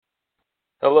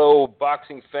Hello,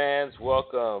 boxing fans.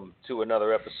 Welcome to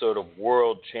another episode of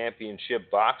World Championship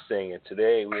Boxing. And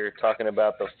today we're talking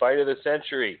about the fight of the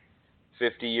century,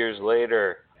 50 years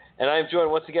later. And I'm joined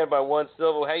once again by One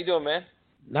Silva. How you doing, man?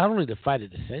 Not only the fight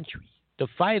of the century, the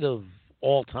fight of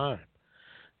all time.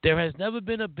 There has never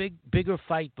been a bigger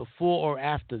fight before or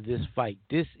after this fight.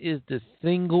 This is the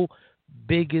single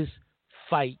biggest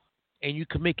fight, and you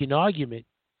can make an argument,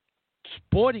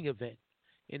 sporting event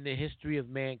in the history of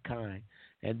mankind,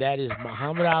 and that is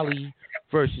Muhammad Ali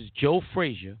versus Joe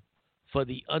Frazier for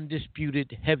the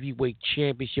undisputed heavyweight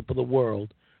championship of the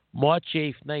world, March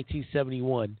 8th,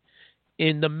 1971,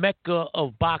 in the Mecca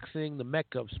of boxing, the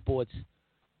Mecca of sports,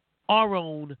 our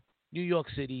own New York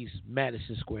City's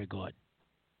Madison Square Garden.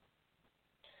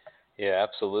 Yeah,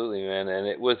 absolutely, man. And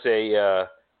it was a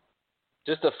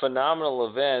just a phenomenal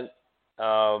event.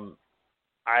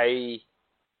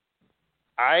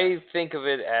 I think of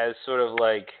it as sort of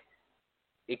like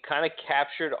it kind of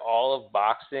captured all of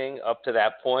boxing up to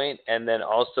that point, and then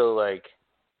also like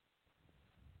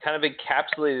kind of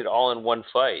encapsulated all in one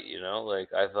fight. Like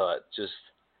I thought, just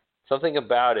something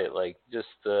about it, like just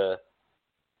the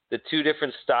two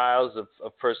different styles of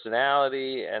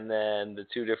personality, and then the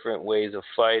two different ways of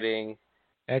fighting.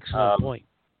 Excellent point.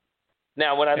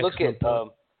 Now, when I look Excellent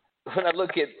point.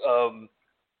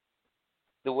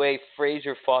 the way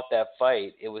Frazier fought that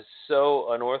fight, it was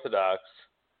so unorthodox.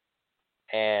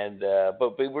 And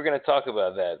but we're going to talk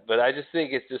about that. But I just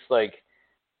think it's just like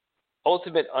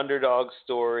ultimate underdog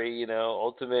story,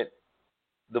 ultimate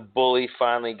the bully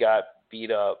finally got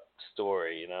beat up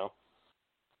story, Yeah,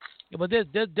 but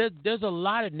there's a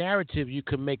lot of narrative you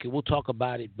can make, and we'll talk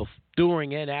about it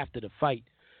during and after the fight.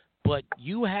 But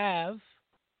you have,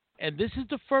 and this is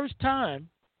the first time,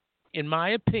 in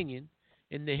my opinion,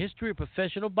 in the history of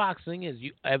professional boxing, as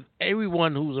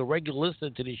everyone who's a regular listener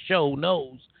to this show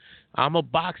knows, I'm a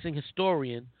boxing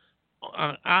historian.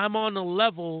 I'm on the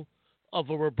level of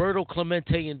a Roberto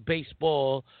Clemente in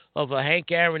baseball, of a Hank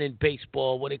Aaron in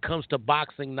baseball when it comes to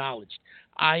boxing knowledge.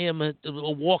 I am a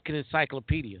walking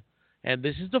encyclopedia. And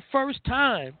this is the first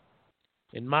time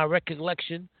in my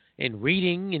recollection, in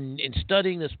reading and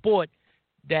studying the sport,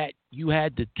 that you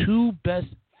had the two best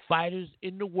fighters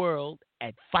in the world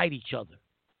fight each other.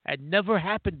 Had never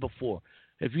happened before.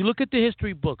 If you look at the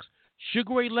history books,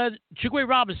 Sugar Ray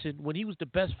Robinson, when he was the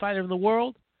best fighter in the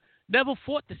world, never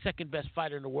fought the second best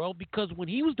fighter in the world, because when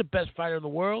he was the best fighter in the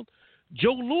world,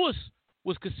 Joe Louis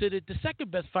was considered the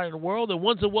second best fighter in the world, and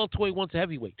one's a welterweight, one's a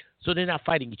heavyweight. So they're not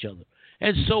fighting each other,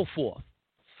 and so forth.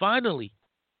 Finally,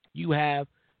 you have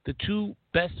the two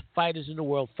best fighters in the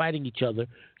world fighting each other.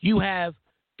 You have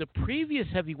the previous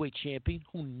heavyweight champion,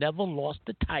 who never lost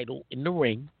the title in the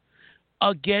ring,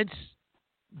 against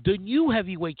the new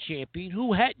heavyweight champion,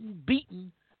 who hadn't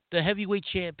beaten the heavyweight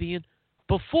champion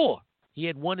before. He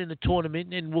had won in the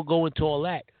tournament, and we'll go into all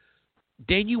that.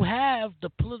 Then you have the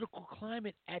political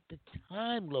climate at the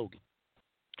time, Logan.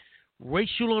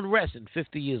 Racial unrest, and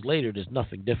 50 years later, there's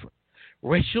nothing different.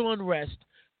 Racial unrest,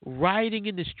 rioting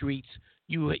in the streets.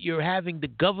 You're having the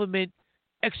government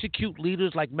execute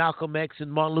leaders like Malcolm X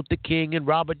and Martin Luther King and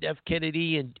John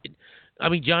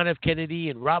F.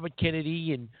 Kennedy and Robert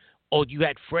Kennedy, and you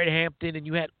had Fred Hampton, and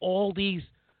you had all these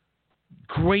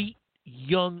great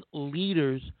young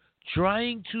leaders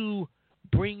trying to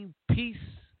bring peace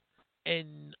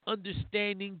and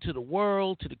understanding to the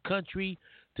world, to the country,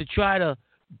 to try to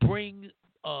bring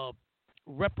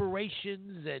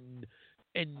reparations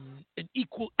and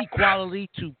equality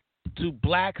to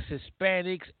blacks,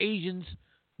 Hispanics, Asians,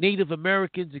 Native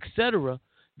Americans, etc.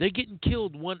 They're getting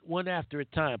killed one after a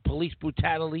time. Police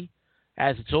brutality,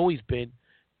 as it's always been,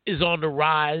 is on the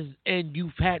rise, and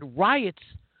you've had riots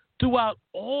throughout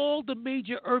all the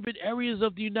major urban areas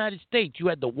of the United States. You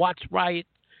had the Watts riot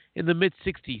in the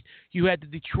mid-'60s. You had the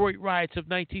Detroit riots of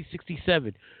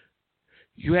 1967.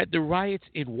 You had the riots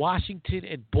in Washington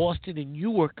and Boston and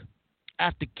Newark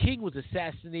after King was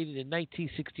assassinated in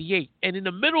 1968. And in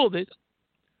the middle of this,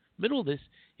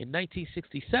 in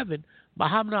 1967,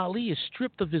 Muhammad Ali is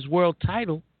stripped of his world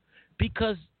title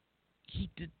because he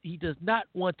does not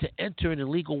want to enter an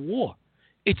illegal war.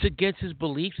 It's against his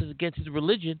beliefs, it's against his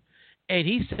religion. And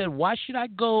he said, why should I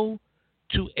go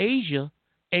to Asia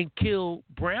and kill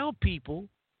brown people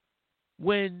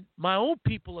when my own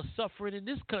people are suffering in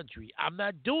this country? I'm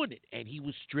not doing it. And he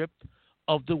was stripped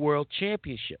of the world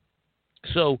championship.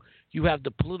 So you have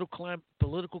the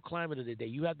political climate of the day.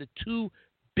 You have the two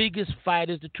biggest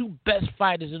fighters, the two best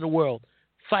fighters in the world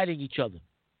fighting each other.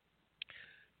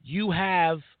 You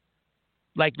have,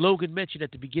 like Logan mentioned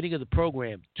at the beginning of the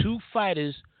program, two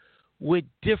fighters with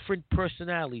different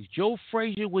personalities. Joe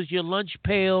Frazier was your lunch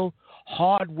pail,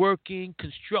 hard-working,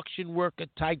 construction worker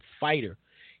type fighter.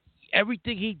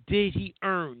 Everything he did, he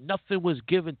earned. Nothing was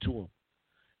given to him.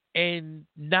 And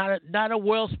not a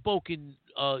well-spoken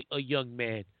a young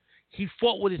man. He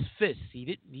fought with his fists.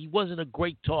 He wasn't a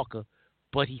great talker,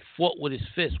 but he fought with his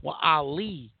fists. While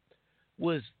Ali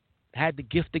had the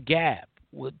gift of gab.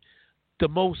 With the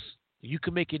most, you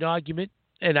can make an argument,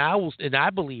 and I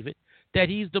believe it, that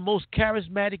he's the most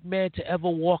charismatic man to ever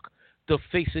walk the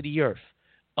face of the earth.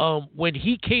 When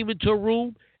he came into a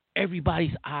room,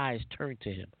 everybody's eyes turned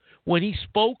to him. When he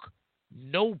spoke,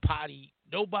 nobody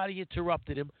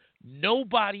interrupted him.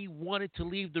 Nobody wanted to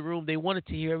leave the room. They wanted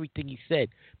to hear everything he said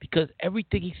because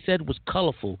everything he said was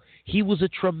colorful. He was a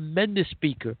tremendous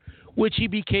speaker, which he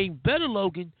became better,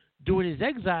 Logan, during his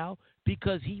exile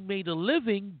because he made a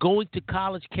living going to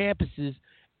college campuses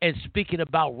and speaking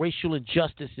about racial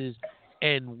injustices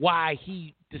and why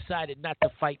he decided not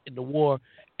to fight in the war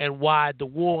and why the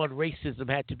war on racism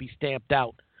had to be stamped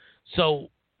out. So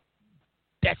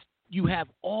you have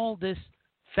all this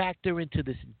factor into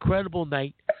this incredible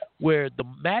night where the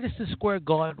Madison Square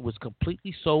Garden was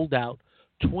completely sold out.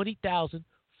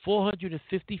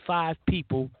 20,455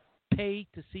 people paid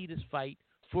to see this fight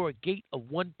for a gate of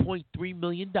 $1.3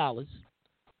 million.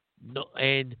 No,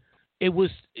 and there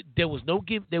was no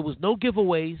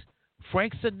giveaways.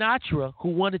 Frank Sinatra, who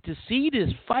wanted to see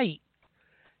this fight,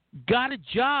 got a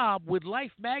job with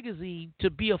Life magazine to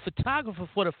be a photographer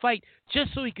for the fight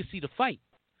just so he could see the fight.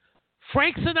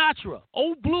 Frank Sinatra,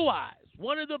 old Blue Eyes,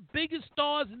 one of the biggest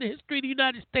stars in the history of the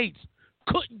United States,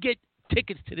 couldn't get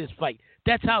tickets to this fight.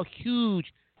 That's how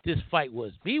huge this fight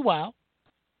was. Meanwhile,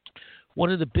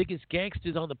 one of the biggest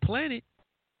gangsters on the planet,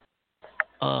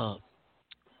 what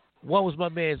was my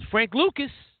man's Frank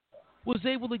Lucas, was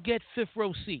able to get fifth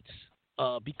row seats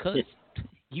because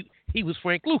he was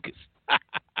Frank Lucas.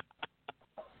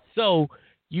 So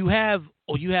you have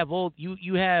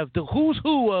the who's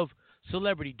who of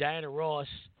celebrity. Diana Ross,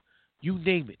 you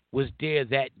name it, was there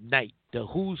that night. The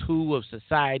who's who of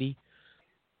society.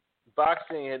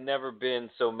 Boxing had never been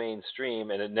so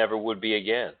mainstream, and it never would be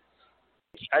again.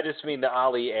 I just mean the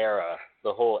Ali era,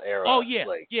 the whole era. Oh yeah,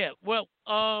 yeah. Well,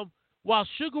 while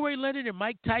Sugar Ray Leonard and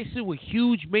Mike Tyson were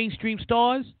huge mainstream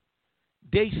stars,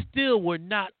 they still were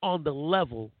not on the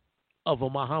level of a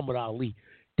Muhammad Ali.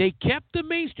 They kept the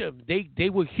mainstream. They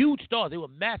were huge stars. They were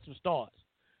massive stars.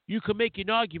 You could make an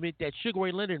argument that Sugar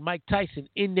Ray Leonard and Mike Tyson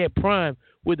in their prime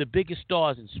were the biggest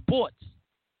stars in sports.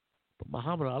 But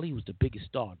Muhammad Ali was the biggest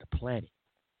star on the planet.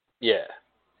 Yeah.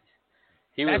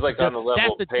 He was on the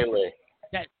level of Pele.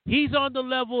 He's on the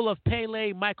level of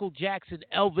Pele, Michael Jackson,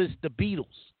 Elvis, the Beatles.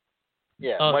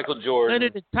 Yeah, Michael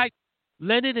Jordan.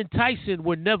 Leonard and Tyson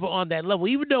were never on that level.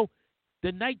 Even though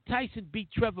the night Tyson beat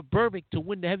Trevor Berbick to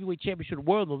win the heavyweight championship of the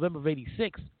world in November of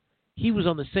 '86, he was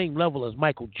on the same level as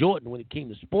Michael Jordan when it came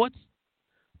to sports.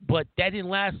 But that didn't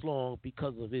last long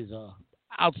because of his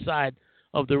outside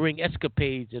of the ring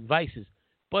escapades and vices.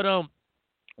 But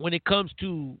when it comes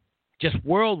to just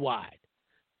worldwide,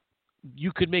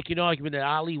 you could make an argument that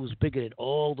Ali was bigger than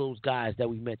all those guys that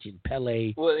we mentioned: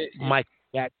 Pele,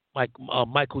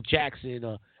 Michael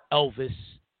Jackson, Elvis,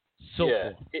 so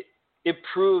forth. It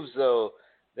proves though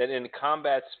that in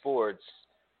combat sports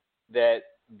that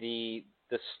the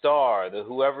star,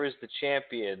 whoever is the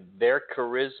champion, their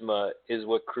charisma is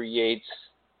what creates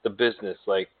the business.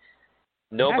 Like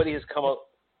nobody has come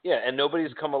and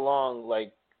nobody's come along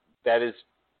like that is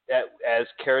as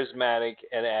charismatic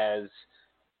and as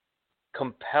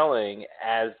compelling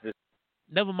as this.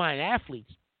 Never mind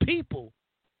athletes, people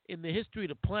in the history of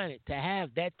the planet to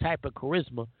have that type of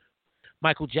charisma.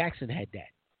 Michael Jackson had that.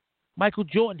 Michael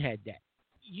Jordan had that.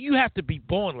 You have to be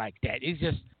born like that. It's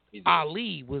just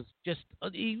Ali was just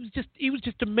he was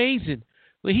just amazing.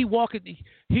 When he'd walk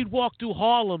through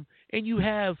Harlem and you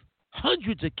have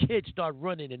hundreds of kids start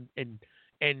running and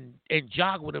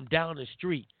jog with him down the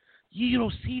street. You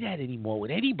don't see that anymore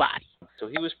with anybody. So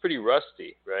he was pretty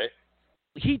rusty, right?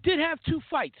 He did have 2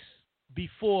 fights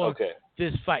before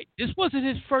this fight. This wasn't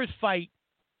his first fight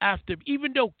after,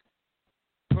 even though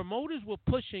promoters were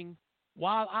pushing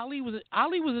while Ali was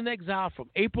in exile from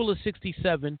April of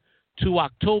 '67 to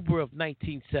October of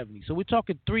 1970. So we're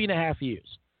talking 3.5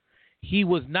 years. He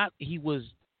was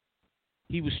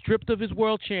stripped of his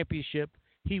world championship.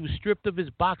 He was stripped of his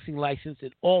boxing license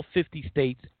in all 50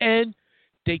 states, and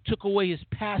they took away his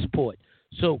passport.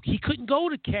 So he couldn't go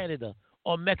to Canada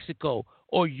or Mexico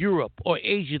or Europe or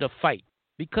Asia to fight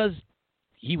because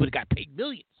he would have got paid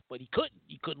millions, but he couldn't.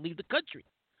 He couldn't leave the country.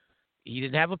 He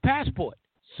didn't have a passport.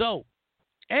 So,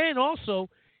 and also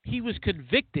he was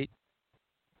convicted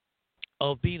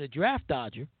of being a draft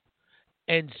dodger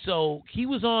And so he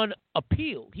was on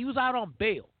appeal. He was out on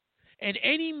bail. And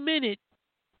any minute,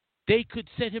 they could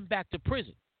send him back to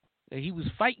prison. And he was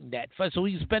fighting that. So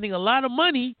he was spending a lot of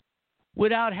money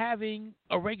without having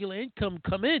a regular income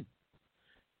come in.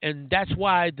 And that's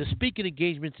why the speaking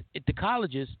engagements at the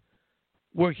colleges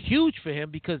were huge for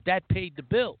him, because that paid the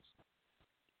bills.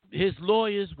 His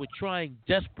lawyers were trying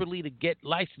desperately to get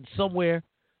licensed somewhere.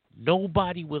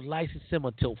 Nobody would license him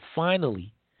until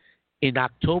finally, in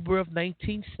October of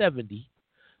 1970,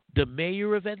 the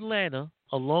mayor of Atlanta,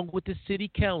 along with the city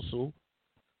council,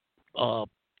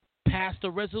 passed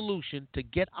a resolution to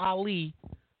get Ali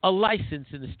a license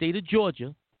in the state of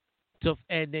Georgia.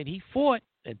 And then he fought,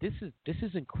 and this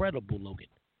is incredible, Logan.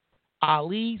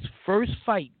 Ali's first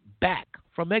fight back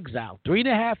from exile,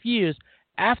 3.5 years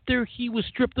after he was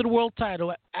stripped of the world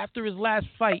title, after his last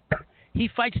fight, he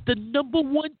fights the number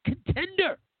one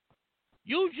contender.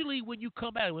 Usually when you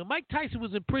come out, when Mike Tyson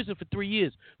was in prison for 3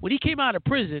 years, when he came out of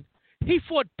prison, he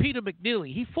fought Peter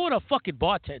McNeely. He fought a fucking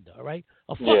bartender, all right?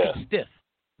 A fucking stiff.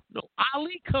 No,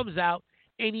 Ali comes out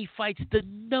and he fights the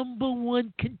number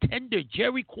one contender,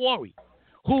 Jerry Quarry,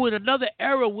 who in another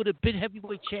era would have been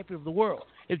heavyweight champion of the world.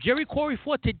 If Jerry Quarry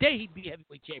fought today, he'd be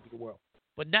heavyweight champion of the world.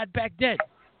 But not back then.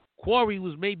 Quarry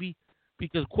was maybe,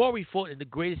 because Quarry fought in the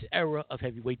greatest era of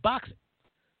heavyweight boxing.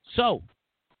 So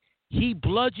he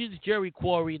bludgeons Jerry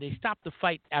Quarry, and they stop the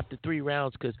fight after 3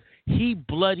 rounds because he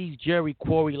bloodies Jerry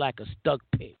Quarry like a stuck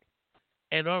pig.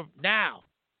 And now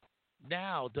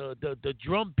the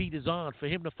drum beat is on for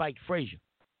him to fight Frasier.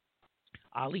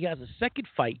 Ali has a second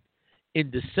fight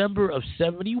in December of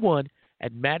 71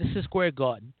 at Madison Square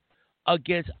Garden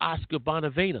against Oscar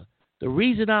Bonavena. The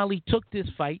reason Ali took this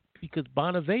fight, because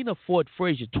Bonavena fought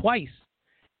Frasier twice,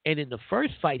 and in the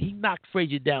first fight, he knocked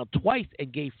Frasier down twice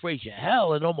and gave Frasier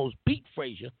hell and almost beat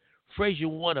Frasier. Frasier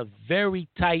won a very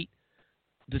tight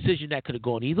decision that could have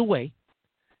gone either way.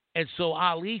 And so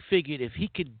Ali figured if he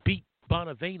could beat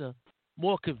Bonavena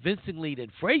more convincingly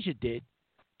than Frasier did,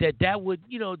 that would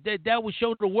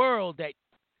show the world that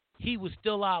he was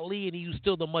still Ali and he was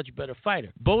still the much better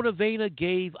fighter. Bonavena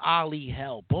gave Ali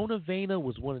hell. Bonavena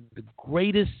was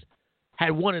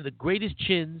had one of the greatest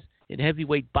chins in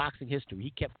heavyweight boxing history.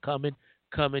 He kept coming.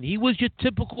 He was your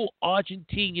typical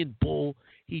Argentinian bull.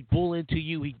 He'd bull into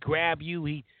you. He'd grab you.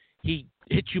 He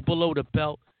hit you below the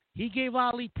belt. He gave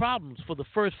Ali problems for the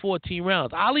first 14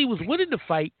 rounds. Ali was winning the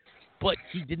fight, but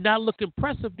he did not look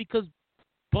impressive because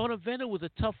Bonavena was a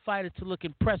tough fighter to look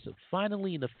impressive.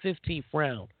 Finally, in the 15th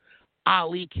round,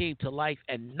 Ali came to life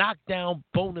and knocked down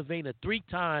Bonavena 3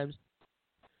 times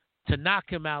to knock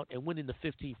him out and win in the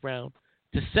 15th round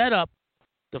to set up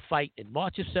the fight in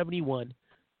March of 71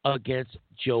 against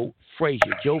Joe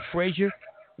Frazier. Joe Frazier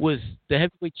was the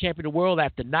heavyweight champion of the world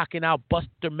after knocking out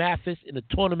Buster Mathis in a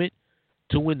tournament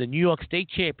to win the New York State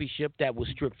Championship that was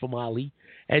stripped from Ali.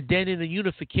 And then in a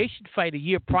unification fight a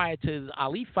year prior to the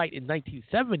Ali fight in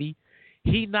 1970,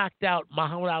 he knocked out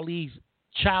Muhammad Ali's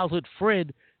childhood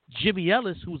friend, Jimmy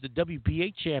Ellis, who was the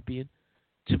WBA champion,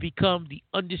 to become the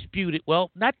undisputed,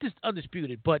 well, not just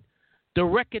undisputed, but the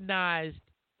recognized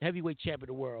heavyweight champion of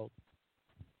the world.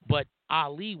 But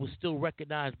Ali was still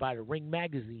recognized by the Ring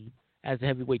magazine as the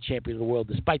heavyweight champion of the world,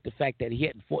 despite the fact that he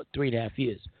hadn't fought 3.5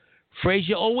 years.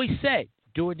 Frazier always said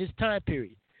during this time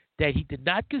period that he did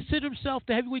not consider himself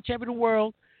the heavyweight champion of the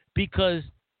world because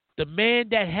the man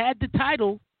that had the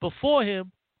title before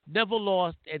him never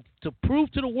lost, and to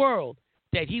prove to the world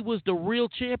that he was the real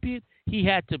champion, he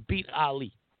had to beat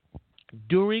Ali.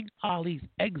 During Ali's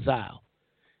exile,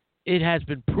 it has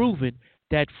been proven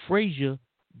that Frazier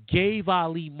gave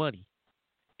Ali money,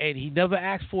 and he never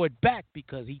asked for it back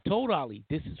because he told Ali,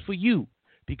 this is for you,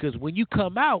 because when you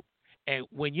come out and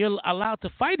when you're allowed to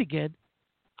fight again,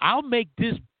 I'll make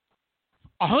this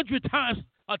 100 times,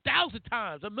 1,000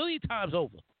 times, 1,000,000 times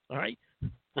over. All right?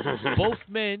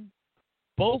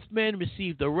 Both men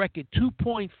received a record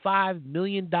 $2.5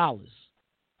 million.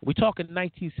 We're talking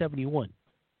 1971.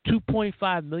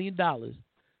 $2.5 million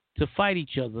to fight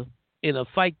each other in a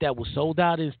fight that was sold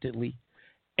out instantly.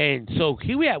 And so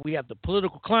here we have the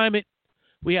political climate.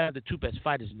 We have the 2 best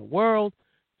fighters in the world.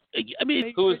 I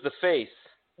mean, who is the face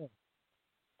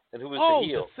and who is the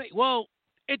heel? Well,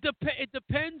 it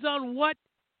depends on what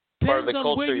part of the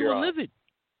culture where you're on. Living.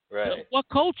 Right. What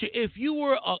culture? If you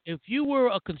were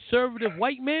a conservative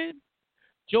white man,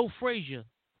 Joe Frazier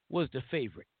was the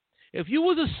favorite. If you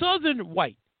was a Southern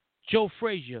white, Joe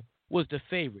Frazier was the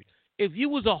favorite. If you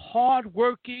was a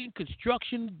hard-working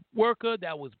construction worker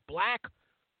that was black,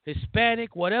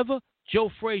 Hispanic, whatever,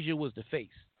 Joe Frazier was the face.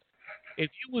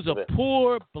 If you was a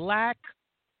poor black,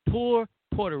 poor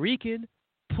Puerto Rican,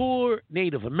 poor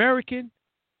Native American,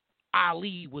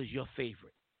 Ali was your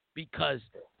favorite because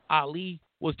Ali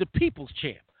was the people's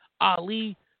champ.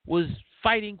 Ali was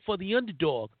fighting for the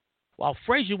underdog, while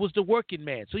Frasier was the working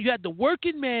man. So you had the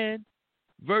working man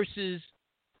versus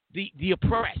the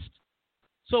oppressed.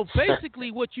 So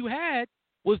basically, what you had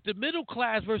was the middle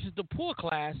class versus the poor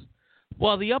class,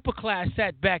 while the upper class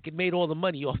sat back and made all the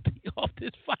money off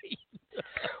this fight.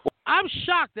 I'm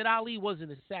shocked that Ali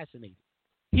wasn't assassinated.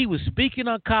 He was speaking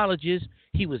on colleges.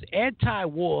 He was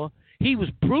anti-war. He was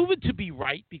proven to be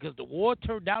right because the war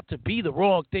turned out to be the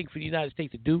wrong thing for the United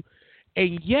States to do.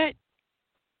 And yet,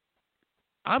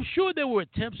 I'm sure there were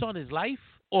attempts on his life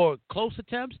or close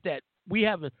attempts that we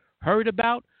haven't heard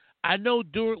about. I know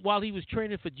while he was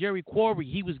training for Jerry Quarry,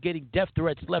 he was getting death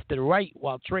threats left and right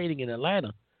while training in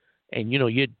Atlanta. And, you're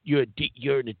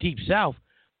in the deep South.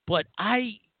 But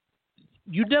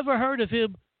you never heard of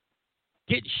him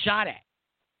getting shot at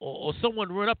or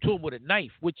someone run up to him with a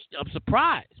knife, which I'm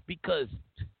surprised because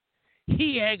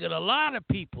he angered a lot of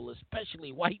people,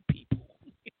 especially white people.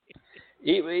 But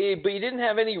he didn't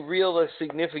have any real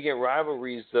significant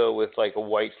rivalries though with like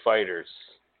white fighters.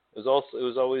 It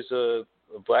was always a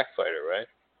black fighter, right?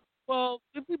 Well,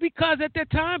 because at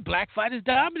that time black fighters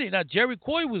dominated. Now Jerry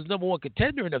Coy was number one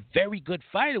contender and a very good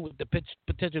fighter with the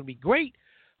potential to be great,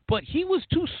 but he was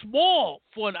too small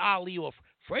for an Ali or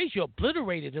Frasier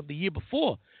obliterated him the year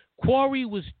before. Quarry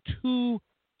was too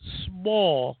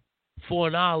small for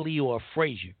an Ali or a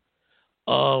Frasier.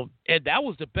 And that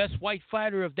was the best white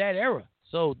fighter of that era.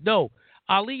 So no,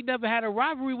 Ali never had a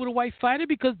rivalry with a white fighter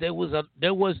because there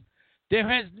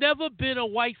has never been a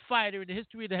white fighter in the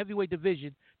history of the heavyweight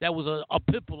division that was a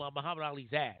pimple on Muhammad Ali's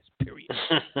ass. Period.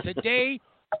 Today,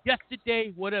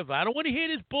 yesterday, whatever. I don't want to hear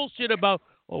this bullshit about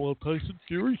Tyson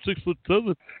Fury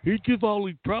 6'7". He'd give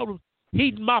Ali problems.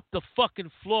 He'd mop the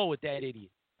fucking floor with that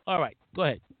idiot. All right, go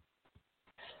ahead.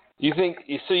 You think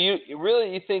so?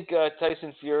 You think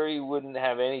Tyson Fury wouldn't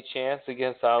have any chance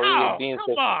against Ali? Oh,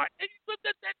 come on!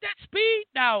 That speed.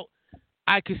 Now,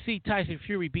 I could see Tyson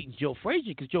Fury beating Joe Frazier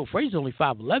because Joe Frazier's only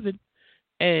 5'11",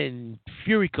 and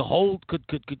Fury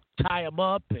could tie him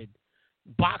up and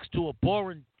box to a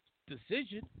boring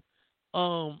decision.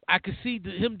 I could see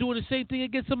him doing the same thing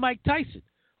against a Mike Tyson,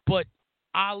 but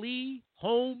Ali,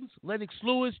 Holmes, Lennox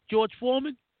Lewis, George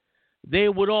Foreman, they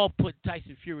would all put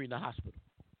Tyson Fury in the hospital.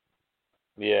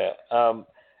 Yeah.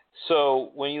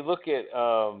 So when you look at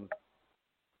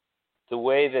the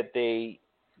way that they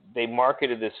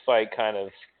marketed this fight,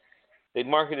 they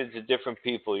marketed to different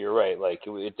people. You're right. Like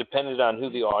it depended on who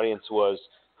the audience was,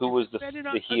 who was the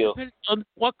heel. On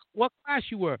what class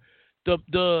you were.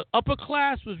 The upper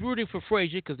class was rooting for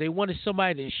Frazier because they wanted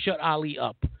somebody to shut Ali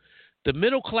up. The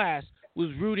middle class was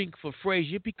rooting for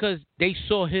Frazier because they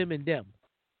saw him in them.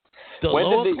 The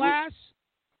lower class,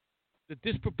 the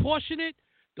disproportionate,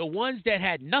 the ones that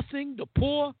had nothing, the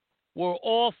poor, were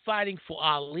all fighting for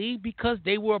Ali because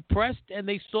they were oppressed and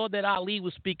they saw that Ali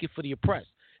was speaking for the oppressed.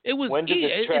 It was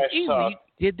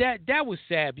easy. That was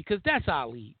sad because that's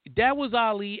Ali. That was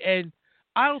Ali, and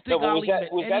I don't think Ali meant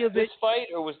any of it. Was that this fight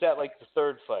or was that like the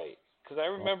third fight? Because I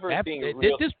remember it being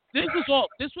real. This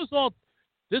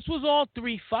was all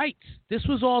three fights. This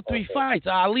was all three fights.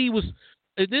 Ali was.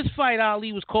 In this fight,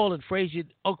 Ali was calling Frazier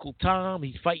Uncle Tom.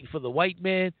 He's fighting for the white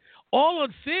man. All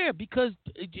unfair because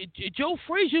Joe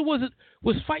Frazier was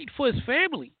fighting for his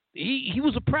family. He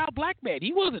was a proud black man.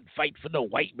 He wasn't fighting for no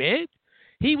white man.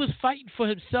 He was fighting for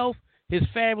himself, his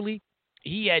family.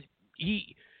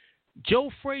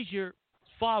 Joe Frazier's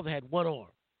father had one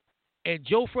arm, and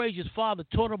Joe Frazier's father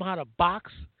taught him how to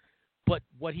box. But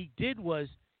what he did was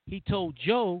he told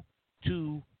Joe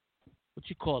to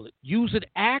use an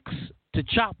axe to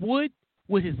chop wood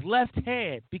with his left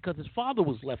hand because his father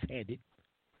was left-handed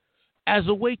as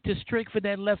a way to strengthen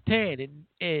that left hand.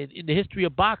 And in the history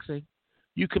of boxing,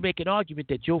 you can make an argument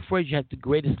that Joe Frazier has the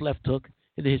greatest left hook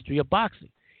in the history of boxing.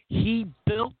 He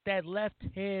built that left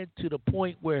hand to the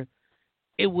point where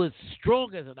it was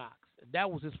strong as an ox. And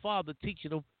that was his father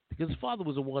teaching him because his father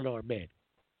was a one-armed man.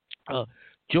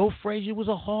 Joe Frazier was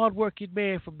a hard-working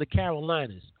man from the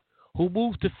Carolinas who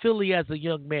moved to Philly as a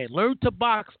young man, learned to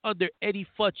box under Eddie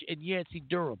Futch and Yancey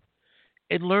Durham,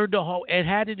 and and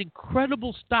had an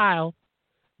incredible style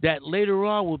that later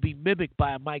on will be mimicked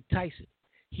by Mike Tyson.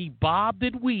 He bobbed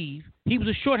and weaved. He was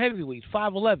a short heavyweight,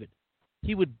 5'11".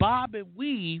 He would bob and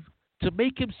weave to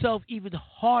make himself even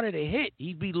harder to hit.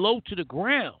 He'd be low to the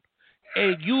ground,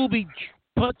 and you'll be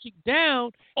punching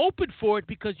down, open for it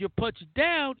because you're punching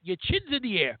down, your chin's in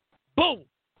the air. Boom.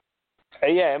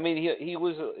 Yeah, I mean,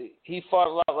 he fought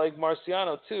a lot like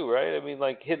Marciano too, right? I mean,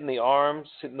 like hitting the arms,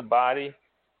 hitting the body.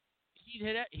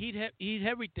 He'd hit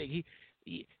everything.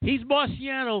 He's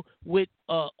Marciano with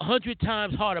 100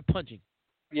 times harder punching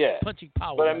Yeah,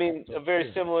 power. but I mean, a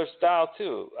very similar style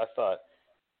too. I thought.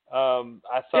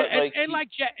 I thought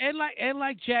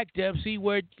like Jack Dempsey,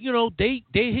 where they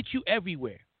hit you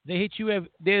everywhere. They hit you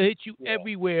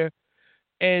everywhere,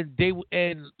 and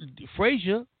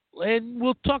Frazier, and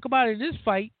we'll talk about it in this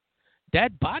fight.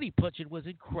 That body punching was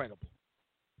incredible.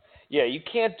 Yeah, you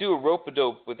can't do a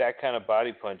rope-a-dope with that kind of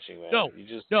body punching, man. No, you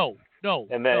just no.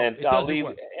 And then it Ali, doesn't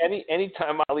work.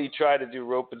 anytime Ali tried to do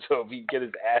rope-a-dope, he'd get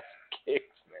his ass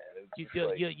kicked, man.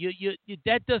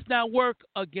 That does not work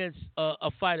against a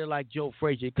fighter like Joe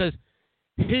Frazier, because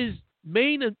his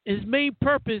main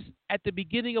purpose at the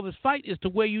beginning of his fight is to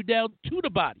wear you down to the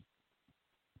body.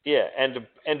 Yeah, and to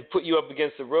put you up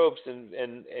against the ropes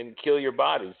and kill your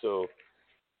body. So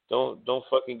don't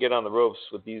fucking get on the ropes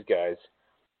with these guys.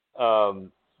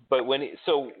 But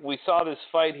so we saw this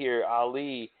fight here,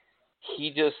 Ali.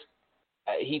 He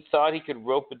thought he could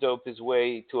rope-a-dope his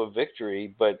way to a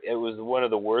victory, but it was one of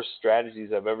the worst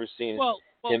strategies I've ever seen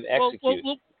him execute.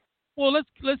 Well,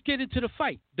 let's get into the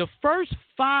fight. The first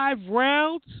 5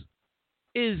 rounds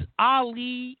is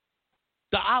Ali,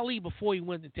 the Ali before he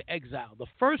went into exile. The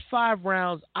first 5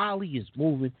 rounds, Ali is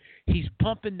moving. He's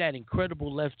pumping that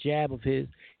incredible left jab of his.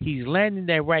 He's landing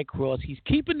that right cross. He's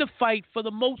keeping the fight, for the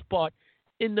most part,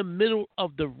 in the middle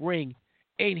of the ring.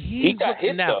 And he got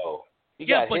hit, though. He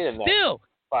got hit in that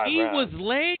 5 rounds.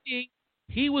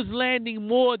 He was landing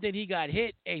more than he got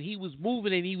hit, and he was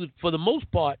moving, and he was, for the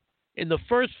most part, in the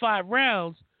first 5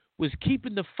 rounds, was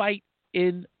keeping the fight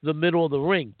in the middle of the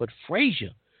ring. But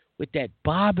Frazier, with that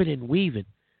bobbing and weaving,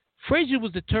 Frazier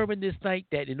was determined this night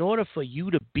that in order for you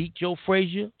to beat Joe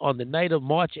Frazier on the night of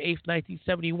March 8th,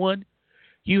 1971,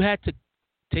 you had to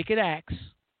take an axe,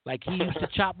 like he used to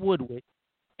chop wood with,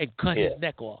 and cut his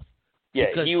neck off. Yeah,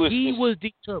 because he was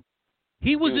determined.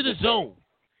 He was in a zone.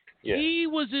 Yeah. He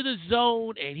was in a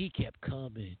zone, and he kept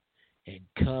coming and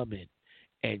coming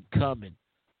and coming.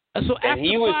 So after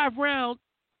 5 rounds,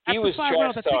 he was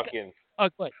trash talking.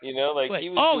 He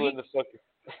was doing the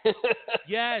fucking.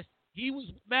 Yes, he was.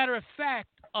 Matter of fact,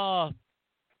 I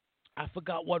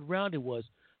forgot what round it was,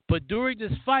 but during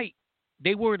this fight,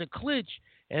 they were in a clinch,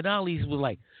 and Ali was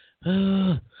like,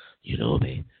 man,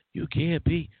 you can't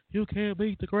beat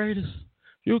the greatest.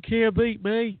 You can't beat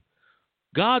me.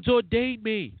 God's ordained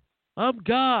me. I'm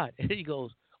God. And he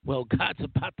goes, well, God's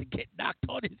about to get knocked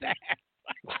on his ass.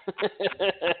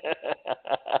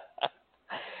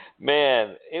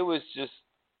 Man, it was just,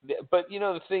 but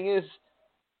the thing is,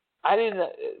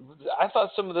 I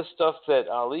thought some of the stuff that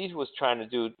Ali was trying to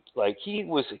do, like he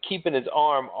was keeping his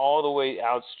arm all the way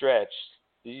outstretched.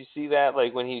 Did you see that?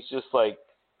 Like when he's just like,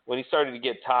 when he started to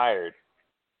get tired.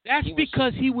 That's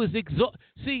because he was exhausted.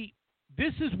 See,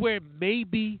 this is where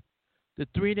maybe the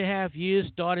 3.5 years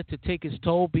started to take its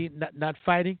toll, being not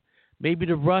fighting. Maybe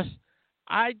the rust.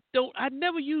 I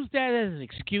never used that as an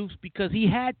excuse, because he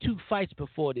had 2 fights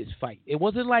before this fight. It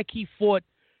wasn't like he fought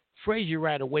Frazier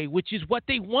right away, which is what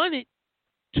they wanted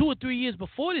 2 or 3 years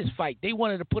before this fight. They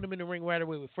wanted to put him in the ring right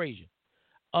away with Frazier.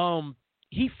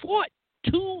 He fought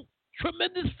 2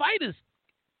 tremendous fighters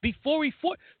before he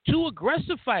fought 2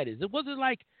 aggressive fighters. It wasn't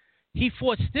like he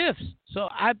fought stiffs. So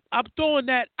I'm throwing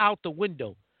that out the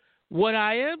window. What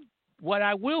I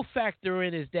will factor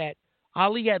in is that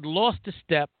Ali had lost a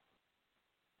step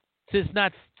since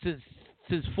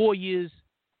 4 years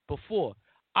before.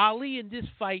 Ali in this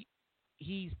fight,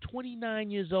 he's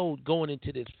 29 years old going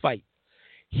into this fight.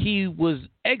 He was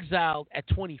exiled at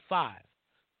 25.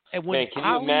 And when can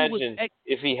you imagine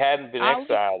if he hadn't been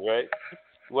exiled, right?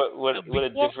 What a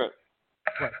different.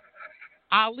 Right.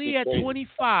 Ali at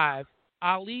 25,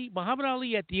 Muhammad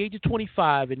Ali at the age of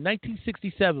 25 in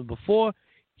 1967, before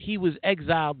he was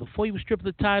exiled, before he was stripped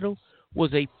of the title,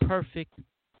 was a perfect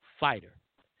fighter.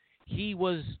 He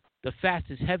was the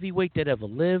fastest heavyweight that ever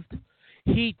lived.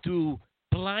 He threw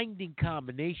blinding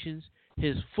combinations.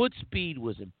 His foot speed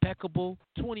was impeccable.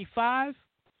 25,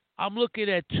 I'm looking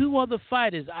at 2 other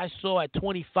fighters I saw at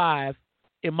 25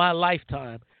 in my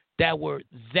lifetime that were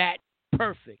that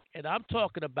perfect. And I'm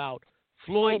talking about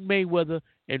Floyd Mayweather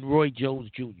and Roy Jones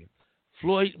Jr.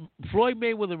 Floyd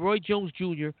Mayweather and Roy Jones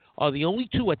Jr. are the only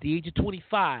 2 at the age of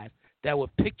 25 that were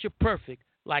picture perfect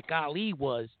like Ali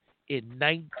was in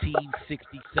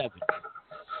 1967.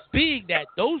 Being that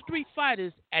those 3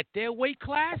 fighters at their weight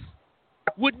class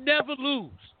would never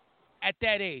lose at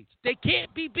that age. They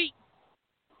can't be beaten.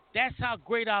 That's how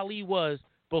great Ali was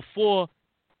before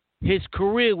his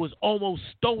career was almost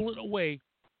stolen away,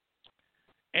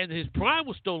 and his prime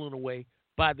was stolen away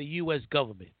by the U.S.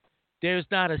 government. There's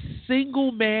not a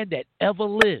single man that ever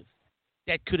lived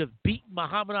that could have beaten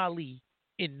Muhammad Ali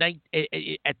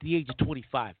at the age of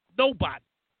 25.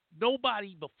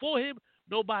 Nobody before him,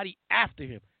 nobody after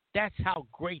him. That's how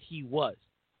great he was.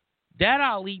 That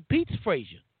Ali beats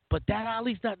Frazier, but that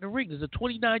Ali's not in the ring. There's a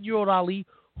 29-year-old Ali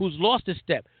who's lost a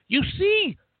step. You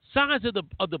see signs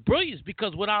of the brilliance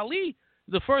because with Ali,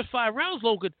 the first 5 rounds,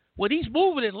 Logan, when he's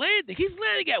moving and landing, he's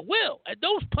landing at will, and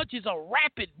those punches are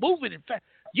rapid, moving, and fast.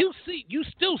 You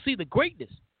still see the greatness,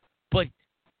 but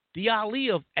the Ali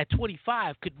at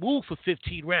 25 could move for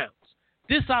 15 rounds.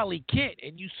 This Ali can't,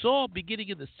 and you saw beginning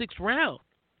in the 6th round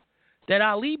that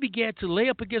Ali began to lay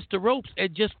up against the ropes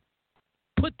and just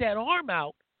put that arm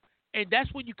out, and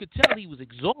that's when you could tell he was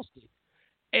exhausted.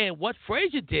 And what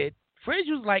Frazier did,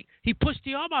 Frazier was like, he pushed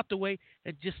the arm out the way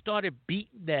and just started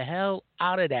beating the hell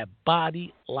out of that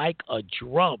body like a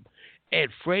drum. And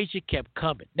Frazier kept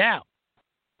coming. Now,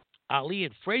 Ali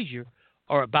and Frazier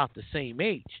are about the same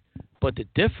age, but the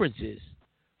difference is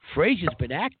Frazier's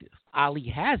been active. Ali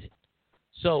hasn't.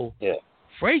 So yeah.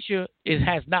 Frazier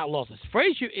has not lost.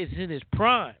 Frazier is in his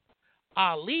prime.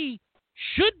 Ali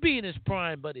should be in his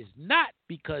prime, but is not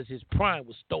because his prime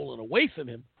was stolen away from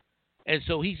him. And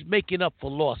so he's making up for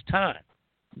lost time.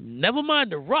 Never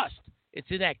mind the rust.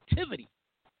 It's inactivity.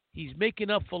 He's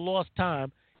making up for lost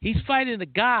time. He's fighting a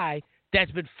guy that's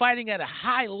been fighting at a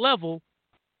high level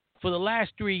for the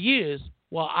last 3 years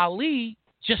while Ali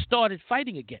just started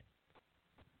fighting again.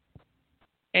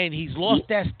 And he's lost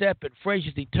that step, and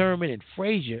Frazier's determined, and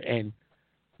Frazier, and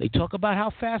they talk about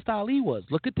how fast Ali was.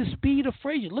 Look at the speed of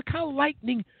Frazier. Look how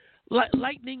lightning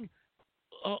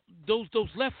those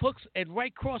left hooks and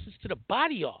right crosses to the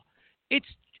body are. It's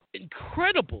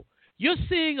incredible. You're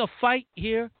seeing a fight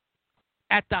here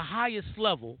at the highest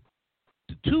level.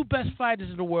 The 2 best fighters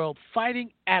in the world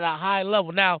fighting at a high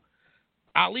level. Now,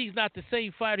 Ali's not the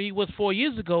same fighter he was 4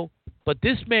 years ago, but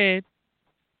this man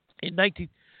in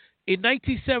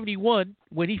 1971,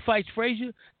 when he fights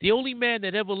Frazier, the only man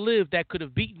that ever lived that could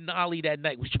have beaten Ali that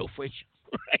night was Joe Frazier.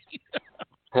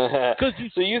 Because you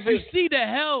see the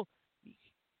hell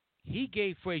he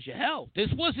gave Frazier hell.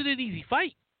 This wasn't an easy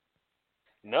fight.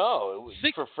 No, it was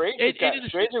for Frazier.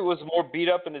 Frazier was more beat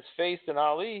up in his face than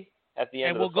Ali at the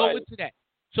end of the fight. And we'll go into that.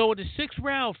 So in the 6th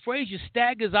round, Frazier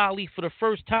staggers Ali for the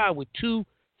first time with 2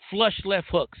 flush left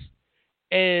hooks.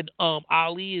 And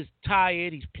Ali is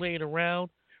tired. He's playing around.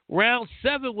 Round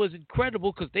 7 was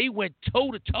incredible because they went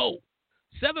toe-to-toe.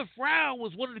 7th round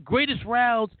was one of the greatest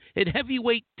rounds in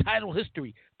heavyweight title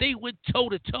history. They went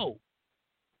toe-to-toe.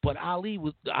 But Ali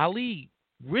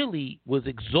really was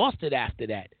exhausted after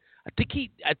that. I think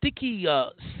he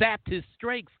sapped his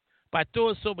strength by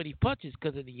throwing so many punches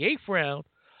because in the 8th round,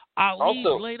 Ali's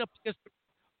laying up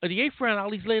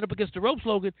against the ropes,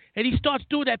 Logan, and he starts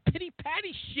doing that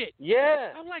pity-patty shit.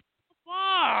 Yeah. I'm like, come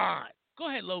on. Go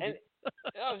ahead, Logan.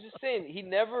 I was just saying, he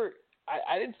never –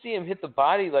 I didn't see him hit the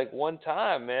body like one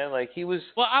time, man. Like he was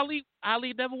 – Well, Ali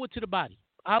never went to the body.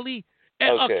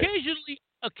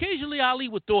 Occasionally Ali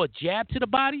would throw a jab to the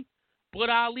body,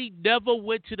 but Ali never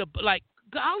went to the – like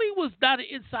Ali was not an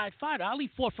inside fighter.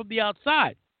 Ali fought from the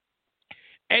outside.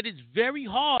 And it's very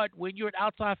hard when you're an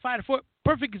outside fighter. For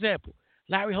perfect example,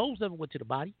 Larry Holmes never went to the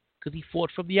body because he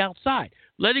fought from the outside.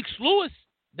 Lennox Lewis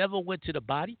never went to the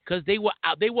body because they were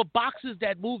boxers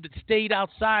that moved and stayed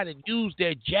outside and used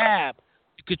their jab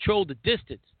to control the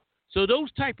distance. So those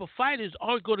type of fighters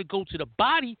aren't going to go to the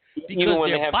body because even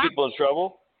when they have people in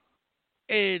trouble.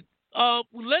 And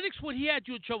Lennox, when he had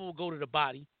you in trouble, would go to the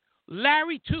body.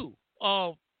 Larry too.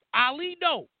 Ali,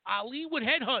 no. Ali would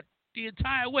headhunt the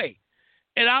entire way.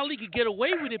 And Ali could get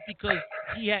away with it because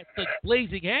he had such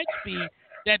blazing hand speed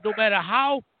that no matter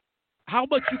how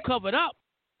much you covered up,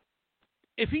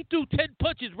 if he threw 10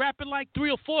 punches, rapping like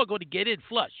 3 or 4 are going to get in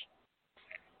flush.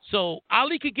 So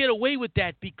Ali could get away with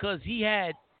that because he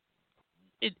had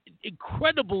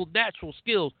incredible natural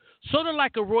skills, sort of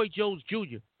like a Roy Jones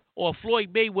Jr. or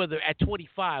Floyd Mayweather at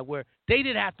 25, where they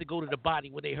didn't have to go to the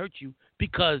body when they hurt you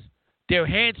because their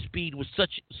hand speed was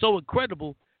so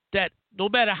incredible that no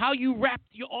matter how you wrap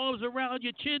your arms around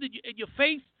your chin and your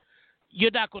face, you're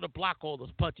not going to block all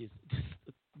those punches.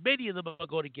 Many of them are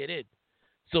going to get in.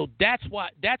 So that's why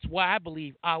I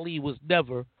believe Ali was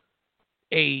never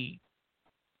a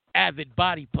avid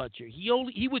body puncher.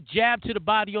 He would jab to the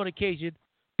body on occasion,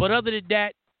 but other than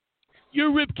that,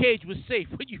 your rib cage was safe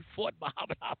when you fought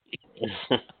Muhammad Ali.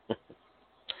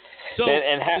 So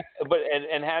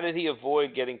how did he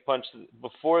avoid getting punched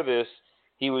before this?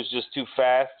 He was just too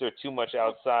fast or too much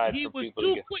outside he for was people too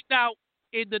to get. Quick. Now,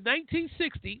 in the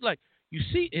 1960s, like you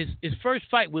see his first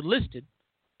fight with Liston,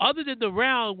 other than the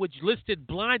round which Liston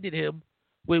blinded him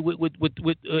and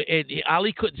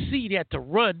Ali couldn't see, he had to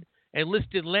run, and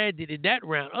Liston landed in that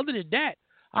round. Other than that,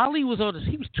 Ali was on this.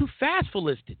 He was too fast for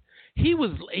Liston. He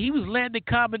was landing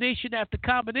combination after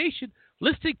combination.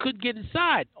 Liston couldn't get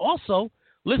inside. Also,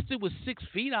 Liston was 6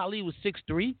 feet. Ali was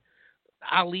 6'3".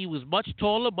 Ali was much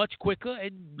taller, much quicker,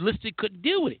 and Liston couldn't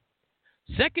deal with it.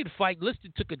 Second fight,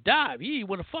 Liston took a dive. He didn't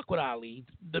want to fuck with Ali.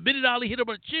 The minute Ali hit him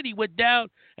on the chin, he went down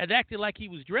and acted like he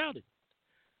was drowning.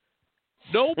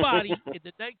 Nobody in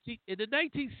the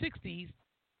 1960s,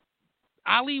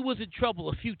 Ali was in trouble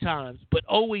a few times, but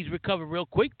always recovered real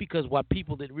quick, because what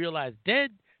people didn't realize then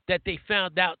that they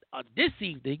found out on this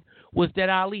evening was that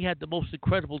Ali had the most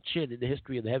incredible chin in the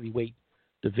history of the heavyweight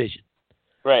division.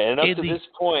 Right, and up to this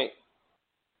point,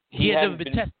 he had never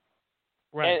been tested.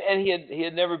 Right, and he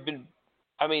had never been.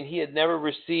 I mean, he had never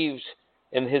received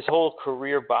in his whole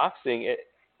career boxing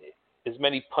as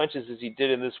many punches as he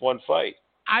did in this one fight.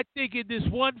 I think in this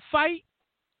one fight,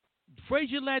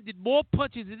 Frasier landed more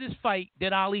punches in this fight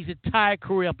than Ali's entire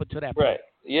career up until that point. Right,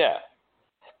 yeah.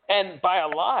 And by a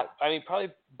lot. I mean, probably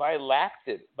by lapped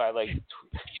it by like,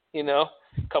 a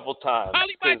couple times.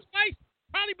 Probably by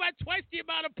twice the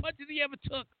amount of punches he ever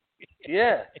took.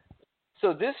 Yeah.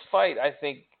 So this fight, I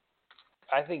think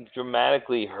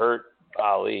dramatically hurt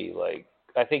Ali. Like,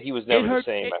 I think he was never the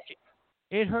same.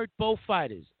 It hurt both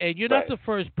fighters. And you're not the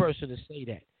first person to say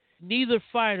that. Neither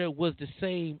fighter was the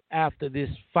same after this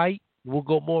fight. We'll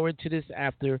go more into this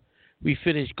after we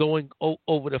finish going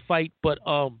over the fight. But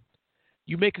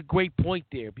you make a great point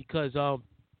there, because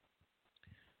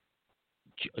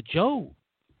Joe,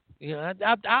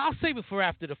 I'll save it for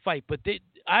after the fight. But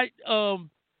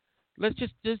let's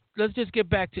just get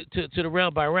back to the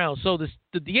round by round. So the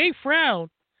 8th round,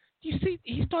 you see,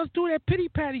 he starts doing that pity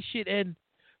patty shit, and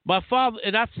my father,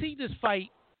 and I've seen this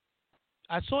fight.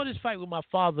 I saw this fight with my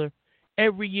father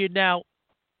every year. Now,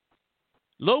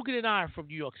 Logan and I are from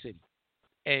New York City,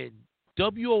 and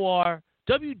WWOR,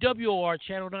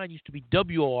 Channel 9 used to be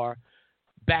WOR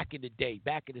back in the day,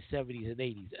 back in the 70s and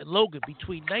 80s. And Logan,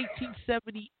 between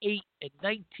 1978 and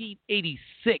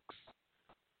 1986,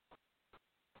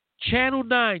 Channel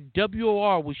 9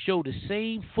 WOR would show the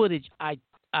same footage I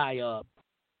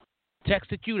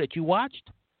texted you that you watched.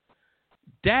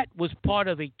 That was part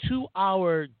of a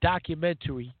 2-hour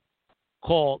documentary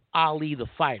called Ali the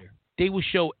Fighter. They would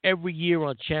show every year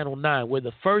on Channel 9, where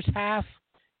the first half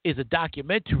is a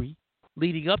documentary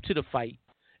leading up to the fight,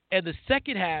 and the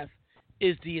second half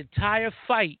is the entire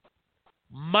fight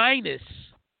minus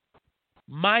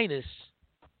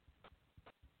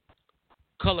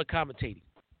color commentating.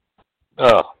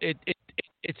 Oh, it's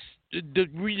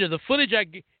the footage I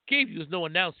gave you is no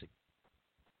announcing.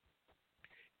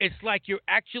 It's like you're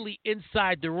actually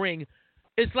inside the ring.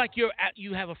 It's like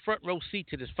you have a front row seat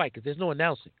to this fight, because there's no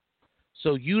announcing.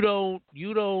 So you don't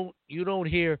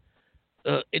hear,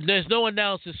 and there's no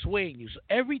announcer swaying you. So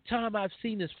every time I've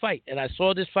seen this fight, and I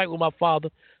saw this fight with my father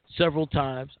several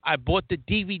times. I bought the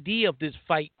DVD of this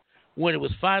fight when it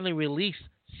was finally released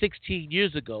 16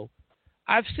 years ago.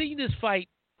 I've seen this fight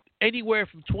anywhere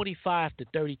from 25 to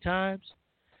 30 times,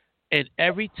 and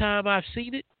every time I've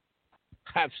seen it,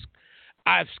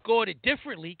 I've scored it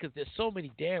differently, because there's so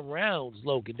many damn rounds,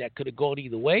 Logan, that could have gone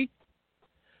either way.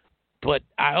 But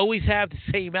I always have the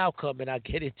same outcome, and I'll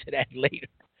get into that later.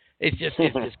 It's just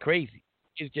crazy.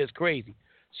 It's just crazy.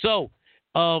 So,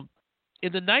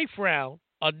 in the 9th round,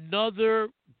 another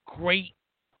great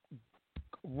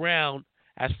round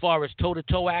as far as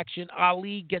toe-to-toe action.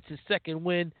 Ali gets his second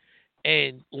win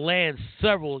and lands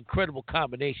several incredible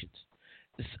combinations.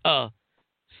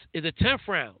 In the 10th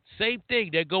round, same thing.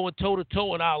 They're going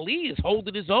toe-to-toe, and Ali is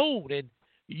holding his own. And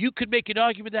you could make an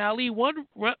argument that Ali won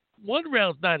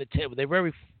rounds 9 to 10, but they're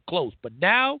very close. But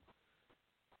now,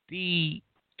 the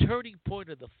turning point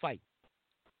of the fight,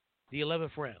 the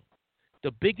 11th round,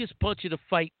 the biggest punch of the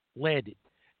fight landed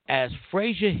as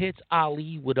Frasier hits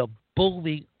Ali with a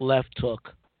booming left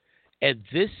hook. And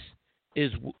this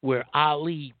is where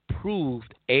Ali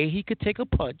proved, A, he could take a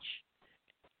punch,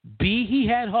 B, he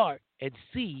had heart, and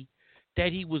C,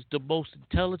 that he was the most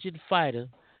intelligent fighter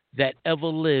that ever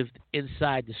lived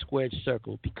inside the squared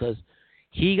circle, because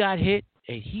he got hit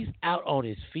and he's out on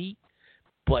his feet,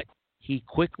 but he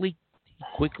quickly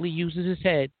uses his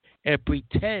head and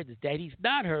pretends that he's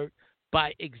not hurt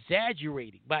by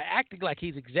exaggerating, by acting like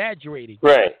he's exaggerating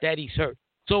that he's hurt.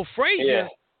 So Frasier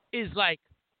is like,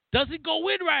 doesn't go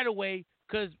in right away,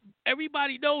 because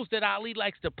everybody knows that Ali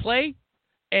likes to play,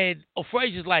 and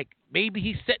Frazier's like, maybe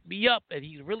he set me up and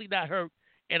he's really not hurt,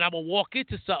 and I'm going to walk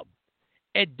into something.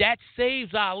 And that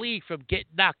saves Ali from getting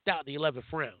knocked out in the 11th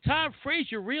round. Time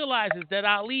Frasier realizes that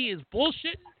Ali is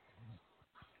bullshitting,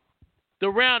 the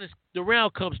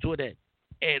round comes to an end,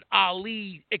 and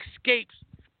Ali escapes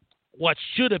what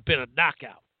should have been a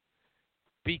knockout.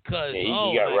 Because, he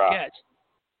oh got my rocked. God.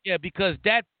 Yeah, because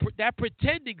that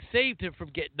pretending saved him from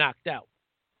getting knocked out.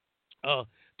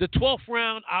 The 12th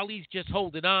round, Ali's just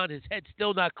holding on. His head's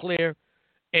still not clear.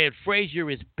 And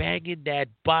Frasier is banging that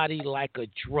body like a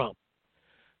drum.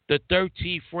 The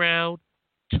 13th round,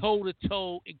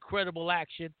 toe-to-toe, incredible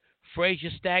action.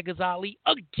 Frasier staggers Ali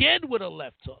again with a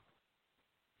left hook.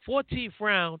 14th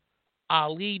round,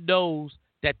 Ali knows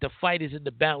that the fight is in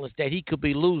the balance, that he could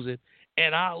be losing,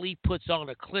 and Ali puts on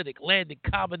a clinic, landing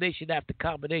combination after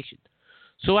combination.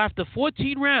 So after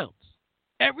 14 rounds,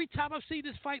 every time I've seen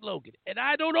this fight, Logan, and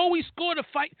I don't always score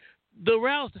the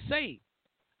rounds the same.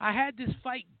 I had this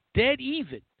fight dead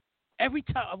even. Every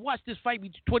time I've watched this fight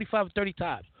 25 or 30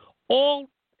 times.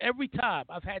 Every time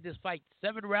I've had this fight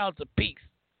 7 rounds apiece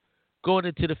going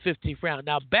into the 15th round.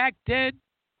 Now, back then,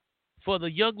 for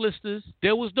the young listeners,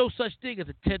 there was no such thing as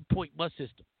a 10-point must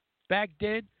system. Back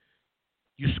then,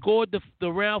 you scored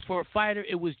the round for a fighter.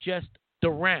 It was just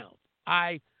the round.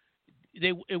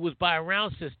 It was by a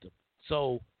round system.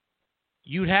 So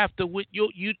you'd have to win.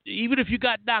 Even if you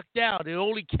got knocked down, it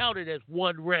only counted as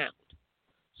 1 round.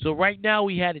 So right now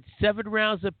we had it 7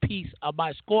 rounds apiece on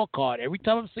my scorecard. Every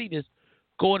time I've seen this,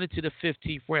 going into the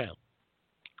 15th round,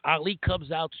 Ali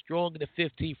comes out strong in the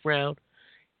 15th round.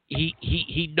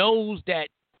 He knows that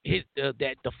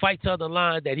that the fight's on the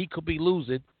line, that he could be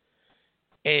losing,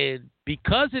 and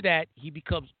because of that, he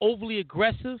becomes overly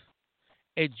aggressive.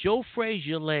 And Joe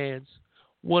Frazier lands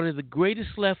one of the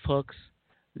greatest left hooks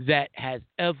that has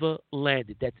ever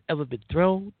landed, that's ever been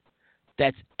thrown,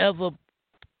 that's ever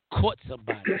caught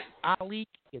somebody. Ali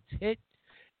gets hit,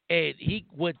 and he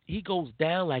goes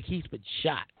down like he's been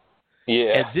shot.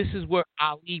 Yeah. And this is where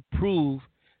Ali proved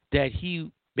that he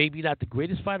maybe not the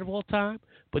greatest fighter of all time,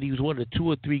 but he was one of the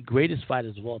 2 or 3 greatest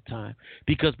fighters of all time.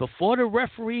 Because before the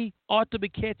referee, Arthur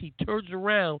McCarthy, turns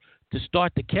around to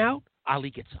start the count, Ali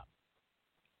gets up.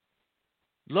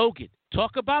 Logan,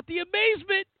 talk about the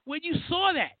amazement when you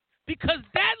saw that. Because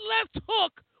that left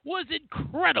hook was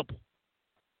incredible.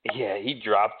 Yeah, he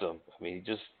dropped him. I mean,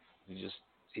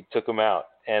 he took him out.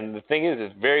 And the thing is,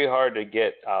 it's very hard to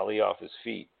get Ali off his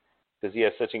feet because he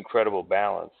has such incredible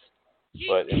balance. He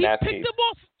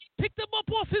picked him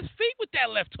up off his feet with that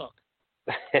left hook.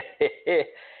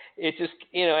 It just,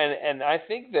 and I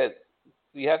think that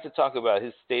we have to talk about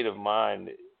his state of mind.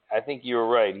 I think you're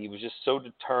right. He was just so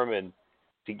determined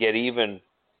to get even.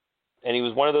 And he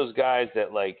was one of those guys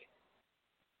that, like,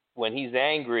 when he's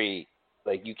angry,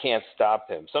 like, you can't stop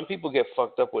him. Some people get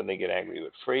fucked up when they get angry.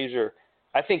 But Frasier,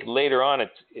 I think later on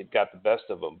it got the best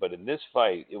of him. But in this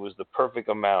fight, it was the perfect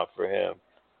amount for him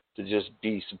to just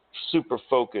be super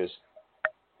focused.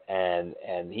 And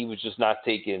he was just not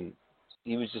taking –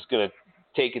 he was just going to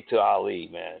take it to Ali,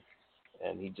 man.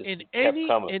 And he just kept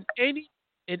coming.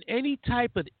 In any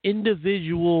type of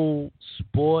individual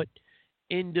sport,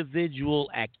 individual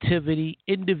activity,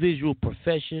 individual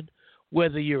profession,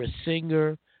 whether you're a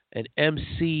singer, an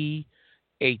MC,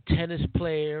 a tennis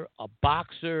player, a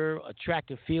boxer, a track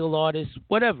and field artist,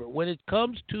 whatever. When it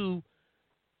comes to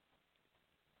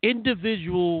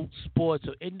individual sports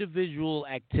or individual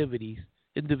activities,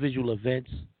 individual events,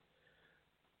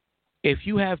 if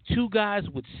you have 2 guys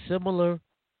with similar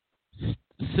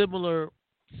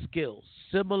skills,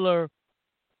 similar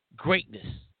greatness,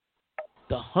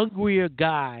 the hungrier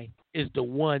guy is the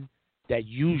one that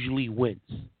usually wins.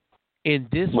 In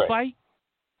this fight,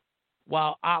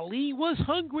 while Ali was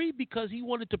hungry because he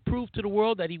wanted to prove to the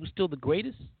world that he was still the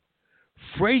greatest,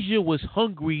 Frazier was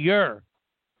hungrier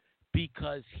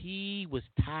because he was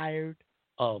tired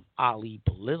of Ali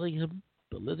belittling him.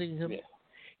 Yeah.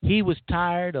 He was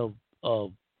tired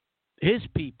of his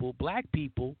people, black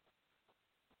people,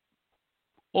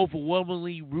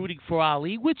 overwhelmingly rooting for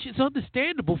Ali, which is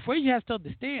understandable. Frazier has to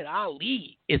understand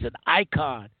Ali is an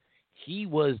icon. He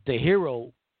was the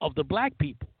hero of the black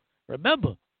people.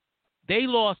 Remember, they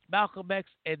lost Malcolm X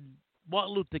and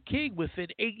Martin Luther King within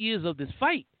 8 years of this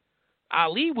fight.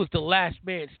 Ali was the last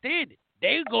man standing.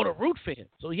 They were going to root for him,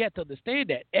 so he had to understand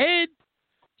that. And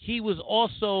he was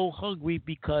also hungry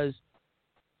because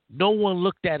no one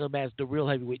looked at him as the real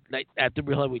heavyweight,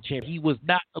 champion. He was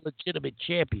not a legitimate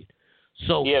champion.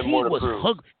 So he was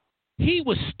hungry. He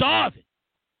was starving.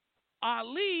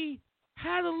 Ali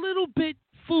had a little bit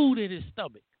food in his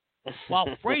stomach, while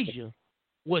Frazier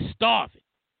was starving.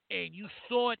 And you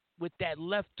saw it with that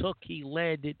left hook he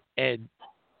landed, and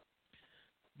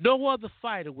no other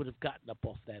fighter would have gotten up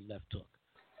off that left hook.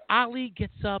 Ali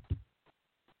gets up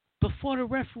before the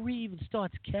referee even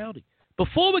starts counting.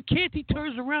 Before McCarthy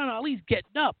turns around, Ali's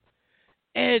getting up.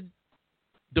 And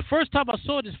the first time I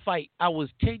saw this fight, I was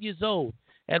 10 years old.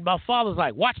 And my father's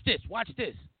like, watch this.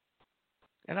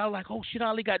 And I was like, oh, shit,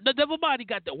 Ali got, no, never mind, he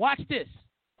got the, watch this.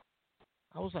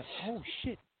 I was like, oh,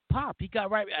 shit, Pop, he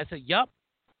got right. I said, yup,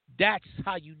 that's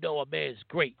how you know a man's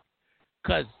great.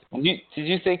 Cause did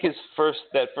you think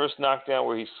that first knockdown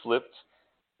where he slipped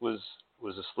was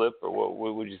a slip, or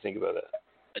what would you think about that?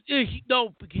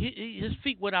 His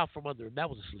feet went out from under him. That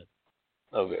was a slip.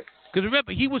 Okay. Because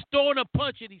remember, he was throwing a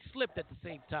punch and he slipped at the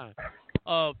same time.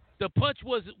 The punch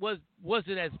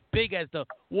wasn't as big as the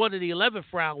one in the 11th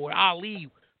round where Ali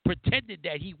pretended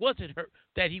that he wasn't hurt,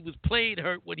 that he was playing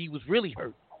hurt when he was really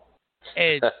hurt.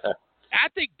 And I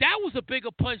think that was a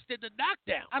bigger punch than the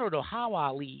knockdown. I don't know how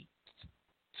Ali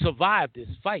survived this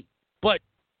fight, but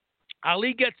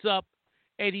Ali gets up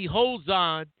and he holds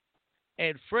on,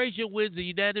 and Frazier wins a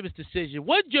unanimous decision.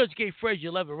 One judge gave Frazier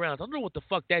 11 rounds. I don't know what the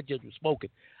fuck that judge was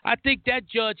smoking. I think that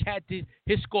judge had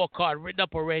his scorecard written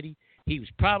up already. He was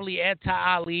probably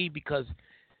anti-Ali because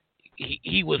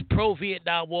he was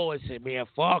pro-Vietnam War and said, man,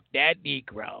 fuck that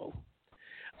Negro.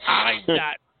 I'm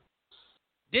not.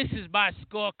 This is my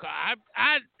scorecard.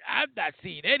 I'm not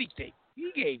seeing anything.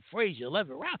 He gave Frazier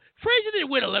 11 rounds. Frazier didn't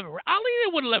win 11 rounds. Ali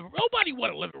didn't win 11. Nobody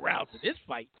won 11 rounds in this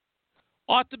fight.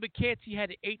 Arthur McCanty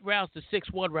had it 8 rounds to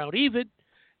 6, 1 round even.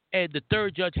 And the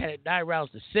third judge had it 9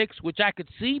 rounds to 6, which I could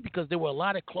see because there were a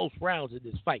lot of close rounds in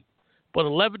this fight. But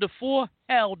 11-4,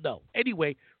 hell no.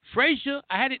 Anyway, Frazier,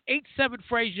 I had it 8-7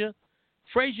 Frazier.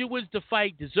 Frazier wins the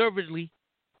fight deservedly.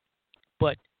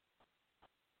 But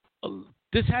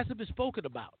this hasn't been spoken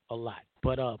about a lot.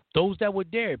 But those that were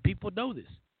there, people know this.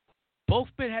 Both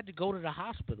men had to go to the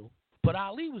hospital, but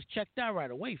Ali was checked out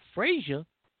right away. Frazier,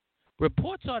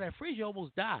 reports are that Frazier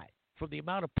almost died from the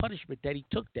amount of punishment that he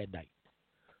took that night.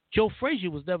 Joe Frazier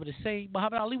was never the same.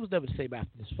 Muhammad Ali was never the same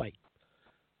after this fight.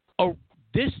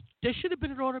 There should have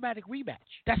been an automatic rematch.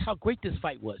 That's how great this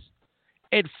fight was.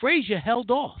 And Frazier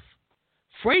held off.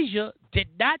 Frazier did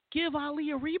not give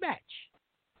Ali a rematch.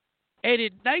 And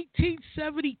in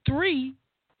 1973,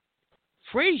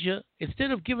 Frazier,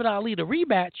 instead of giving Ali the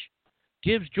rematch,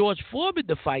 gives George Foreman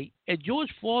the fight, and George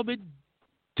Foreman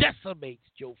decimates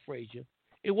Joe Frazier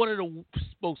in one of the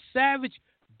most savage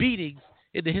beatings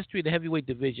in the history of the heavyweight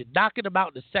division, knocking him out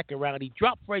in the second round. He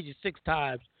dropped Frazier 6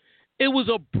 times. It was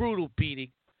a brutal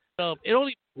beating. What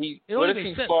if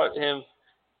he fought him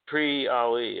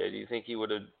pre-Ali? Do you think he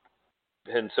would have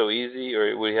been so easy, or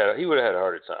he would have had a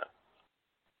harder time?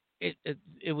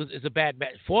 It's a bad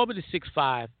match. Foreman is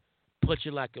 6'5",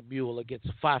 punching like a mule against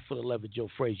a 5'11" Joe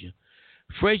Frazier.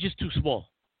 Frazier's too small.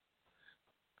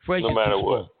 No matter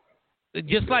what.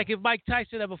 Just like if Mike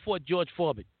Tyson ever fought George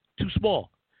Foreman. Too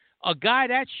small. A guy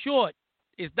that short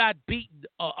is not beating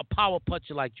a power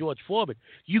puncher like George Foreman.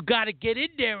 You got to get in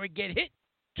there and get hit.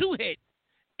 2 hit.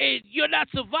 And you're not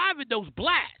surviving those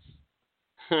blasts.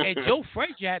 And Joe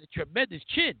Frazier had a tremendous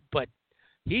chin, but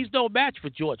he's no match for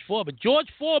George Foreman. George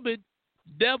Foreman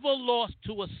never lost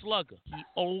to a slugger. He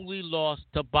only lost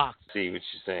to boxers. See what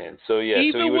you're saying. So yeah,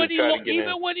 even when he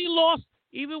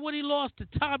lost to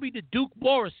Tommy the Duke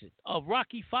Morrison of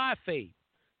Rocky V fame,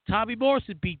 Tommy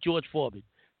Morrison beat George Foreman.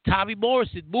 Tommy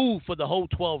Morrison moved for the whole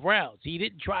 12 rounds. He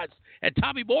didn't try, and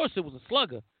Tommy Morrison was a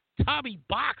slugger. Tommy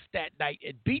boxed that night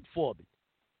and beat Foreman.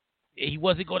 He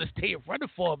wasn't going to stay in front of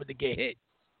Foreman to get hit.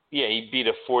 Yeah, he beat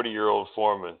a 40-year-old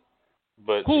Foreman,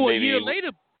 but who a year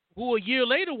later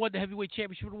won the heavyweight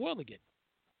championship of the world again.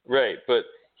 Right, but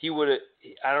he would have.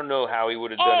 I don't know how he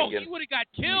would have done against. He would have got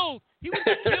killed. He would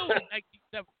have got killed in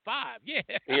 1975. Yeah.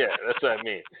 Yeah, that's what I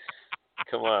mean.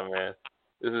 Come on, man.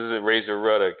 This isn't Razor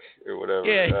Ruddock or whatever.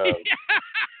 Yeah.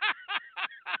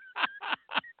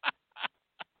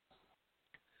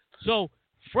 So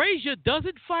Frazier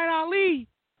doesn't fight Ali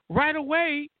right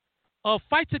away.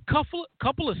 Fights a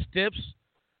couple of stiffs.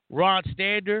 Ron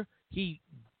Stander, he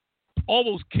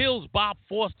almost kills Bob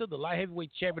Foster, the light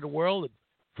heavyweight champion of the world. And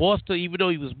Foster, even though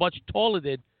he was much taller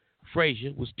than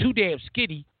Frazier, was too damn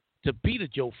skinny to beat a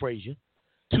Joe Frazier.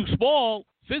 Too small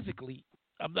physically.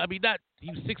 He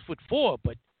was 6'4",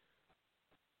 but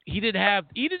he didn't have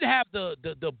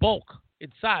the bulk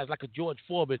in size like a George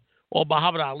Foreman or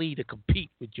Muhammad Ali to compete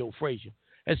with Joe Frazier.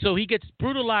 And so he gets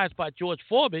brutalized by George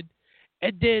Foreman,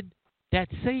 and then that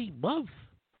same month,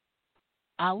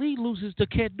 Ali loses to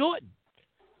Ken Norton.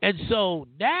 And so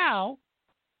now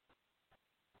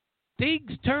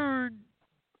things turn.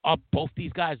 Are both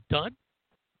these guys done?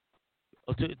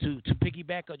 To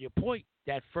piggyback on your point,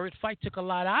 that first fight took a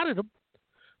lot out of them.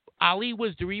 Ali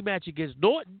wins the rematch against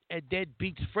Norton and then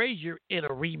beats Frazier in a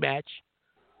rematch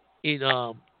in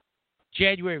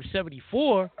January of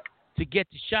 '74 to get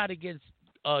the shot against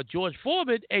George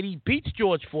Foreman, and he beats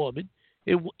George Foreman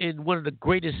in one of the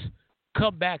greatest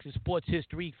comebacks in sports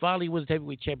history. Finally wins the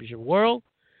heavyweight championship world.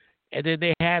 And then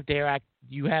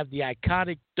you have the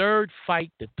iconic third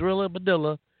fight, the Thriller in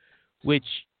Manila, which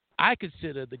I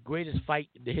consider the greatest fight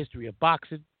in the history of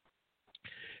boxing.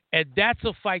 And that's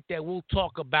a fight that we'll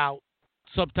talk about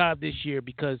sometime this year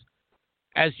because,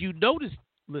 as you notice,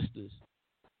 listeners,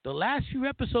 the last few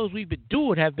episodes we've been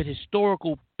doing have been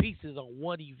historical pieces on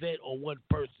one event or one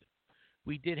person.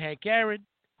 We did Hank Aaron,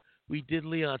 we did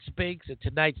Leon Spinks, and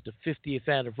tonight's the 50th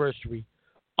anniversary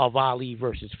of Ali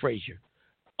versus Frasier.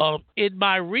 In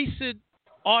my recent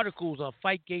articles on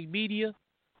Fight Game Media,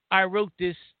 I wrote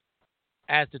this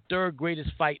as the third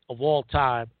greatest fight of all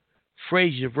time,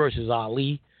 Frasier versus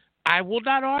Ali. I will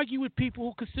not argue with people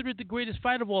who consider it the greatest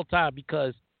fight of all time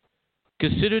because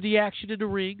consider the action in the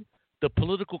ring, the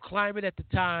political climate at the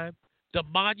time, the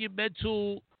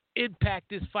monumental impact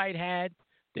this fight had.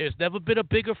 There's never been a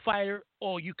bigger fighter,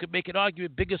 or you could make an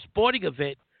argument, bigger sporting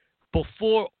event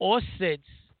before or since.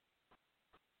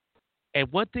 And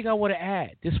one thing I want to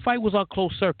add, this fight was on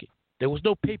closed circuit. There was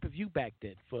no pay-per-view back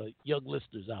then for young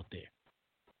listeners out there.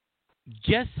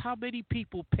 Guess how many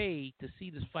people paid to see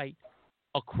this fight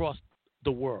across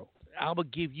the world? I'm gonna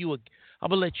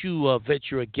let you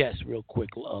venture a guess real quick,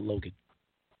 Logan.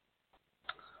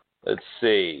 Let's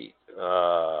see.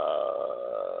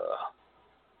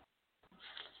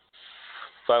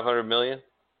 500 million?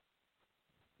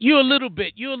 You're a little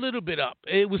bit up.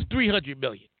 It was 300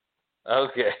 million.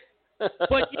 Okay.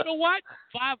 But you know what?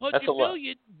 500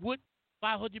 million would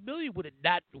have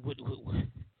not.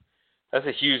 That's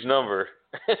a huge number.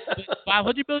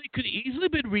 500 million could have easily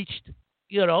been reached.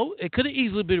 You know, it could have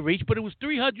easily been reached, but it was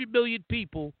 300 million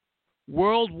people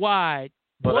worldwide.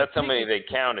 Well, that's how many they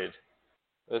counted.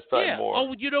 That's probably more.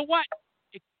 Oh, you know what?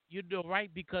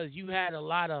 Right, because you had a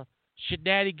lot of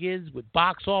shenanigans with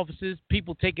box offices,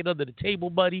 people taking under the table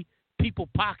money, people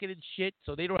pocketing shit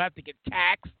so they don't have to get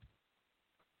taxed.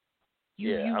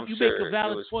 You sure make a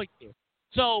valid point there.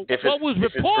 So it was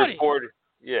reported,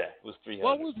 it was 300.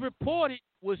 What was reported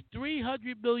was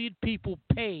 300 million people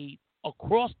paid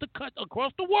across the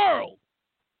world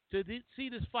to see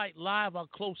this fight live on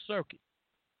closed circuit.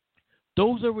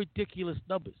 Those are ridiculous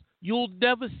numbers. You'll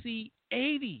never see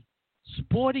any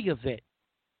sporting event,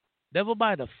 never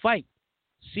mind a fight,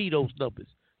 see those numbers.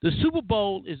 The Super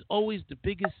Bowl is always the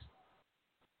biggest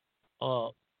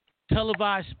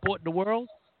televised sport in the world.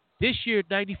 This year,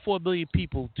 94 million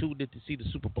people tuned in to see the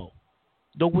Super Bowl.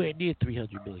 Nowhere near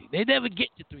 300 million. They never get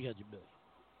to 300 million.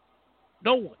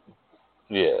 No one.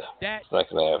 Yeah, it's not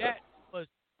going to happen.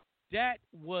 That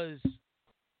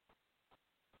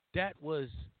was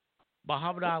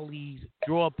Muhammad Ali's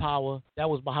draw power. That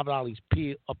was Muhammad Ali's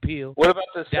appeal. What about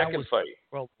the second fight?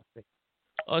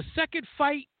 A second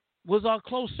fight was on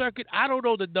closed circuit. I don't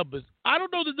know the numbers. I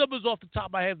don't know the numbers off the top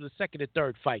of my head of the second and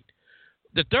third fight.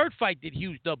 The third fight did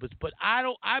huge numbers, but I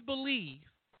believe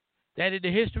that in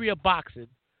the history of boxing,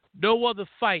 no other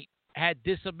fight had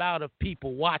this amount of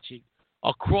people watching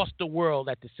across the world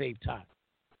at the same time.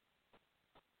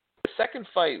 The second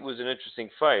fight was an interesting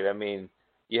fight. I mean,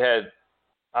 you had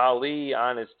Ali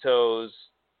on his toes,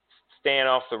 staying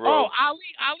off the rope. Oh,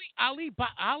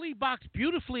 Ali boxed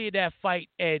beautifully in that fight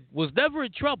and was never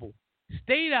in trouble.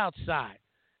 Stayed outside.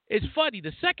 It's funny.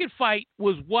 The second fight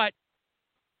was what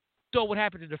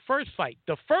happened in the first fight.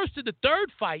 The first and the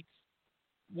third fights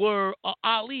were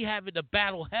Ali having to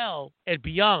battle hell and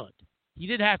beyond. He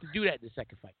didn't have to do that in the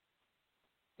second fight.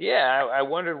 Yeah, I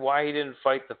wondered why he didn't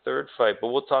fight the third fight, but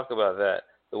we'll talk about that,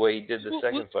 the way he did the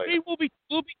second fight.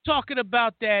 We'll be talking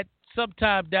about that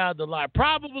sometime down the line,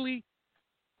 probably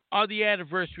on the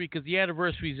anniversary, because the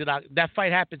anniversary is that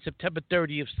fight happened September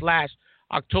 30th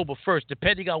 / October 1st,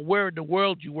 depending on where in the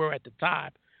world you were at the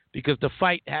time, because the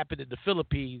fight happened in the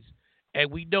Philippines,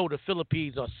 and we know the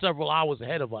Philippines are several hours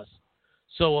ahead of us.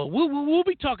 So we'll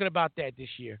be talking about that this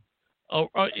year,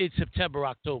 or in September,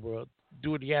 October,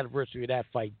 during the anniversary of that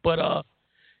fight. But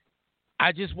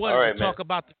I just wanted to talk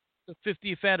about the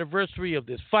 50th anniversary of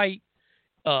this fight,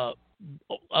 a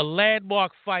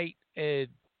landmark fight, and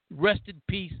rest in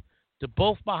peace to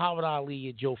both Muhammad Ali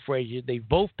and Joe Frazier. They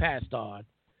both passed on.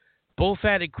 Both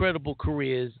had incredible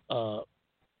careers.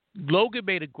 Logan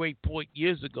made a great point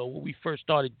years ago when we first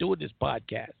started doing this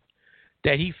podcast,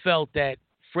 that he felt that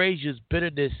Frazier's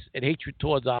bitterness and hatred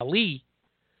towards Ali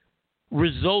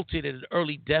resulted in an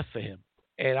early death for him.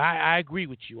 And I agree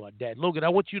with you on that. Logan, I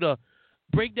want you to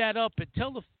bring that up and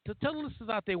tell the listeners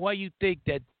out there why you think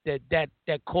that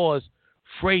caused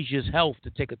Frazier's health to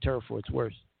take a turn for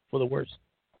the worse.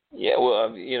 Yeah,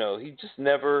 well, he just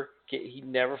never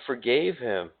forgave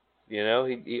him.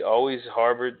 He always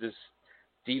harbored this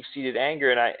deep-seated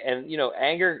anger, and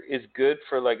anger is good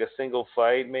for like a single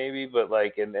fight maybe, but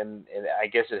like and I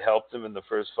guess it helped him in the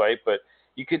first fight, but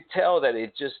you could tell that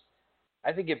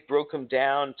I think it broke him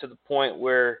down to the point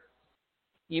where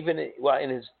even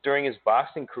during his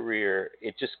boxing career,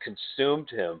 it just consumed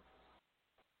him,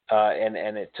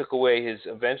 and it took away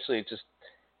eventually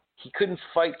he couldn't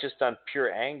fight just on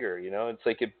pure anger, It's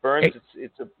like it burns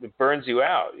it burns you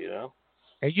out,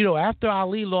 And after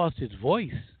Ali lost his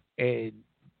voice and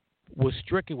was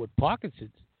stricken with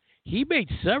Parkinson's, he made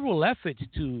several efforts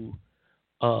to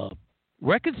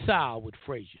reconcile with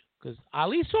Frasier, because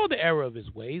Ali saw the error of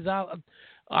his ways.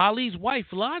 Ali's wife,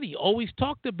 Lonnie, always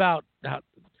talked about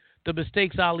the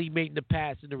mistakes Ali made in the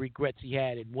past and the regrets he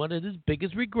had. And one of his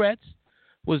biggest regrets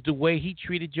was the way he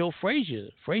treated Joe Frazier.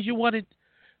 Frazier wanted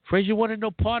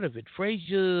no part of it.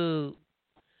 Frazier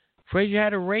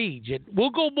had a rage. And we'll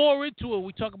go more into it when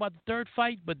we talk about the third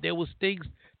fight, but there was things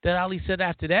that Ali said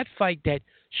after that fight that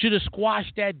should have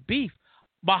squashed that beef.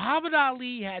 Muhammad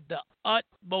Ali had the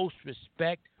utmost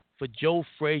respect for Joe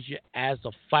Frazier as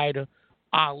a fighter.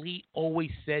 Ali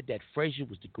always said that Frazier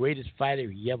was the greatest fighter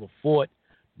he ever fought.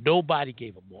 Nobody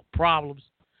gave him more problems.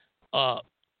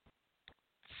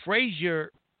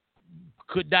 Frazier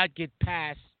could not get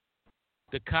past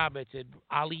the comments, and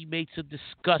Ali made some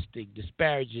disgusting,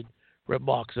 disparaging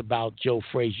remarks about Joe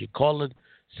Frazier,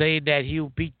 saying that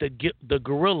he'll beat the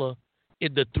gorilla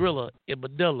in the Thriller in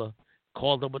Manila,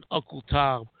 called him an Uncle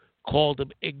Tom, called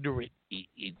him ignorant.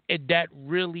 And that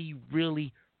really,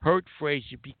 really hurt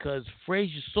Frazier, because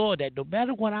Frazier saw that no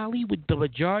matter what Ali would, the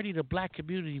majority of the black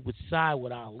community would side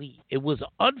with Ali. It was an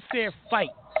unfair fight.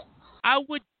 I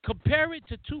would compare it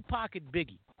to Tupac and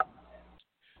Biggie,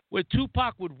 where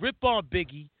Tupac would rip on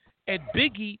Biggie, and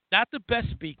Biggie, not the best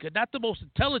speaker, not the most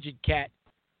intelligent cat,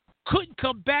 couldn't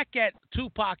come back at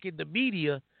Tupac in the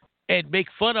media and make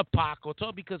fun of Pac or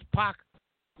talk, because Pac,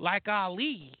 like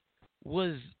Ali,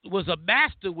 was a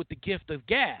master with the gift of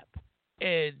gab,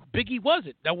 and Biggie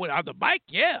wasn't. Now, when on the mic,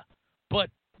 yeah, but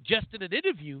just in an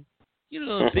interview,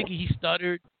 Biggie, he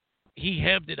stuttered, he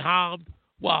hemmed and hawed,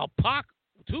 while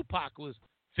Tupac was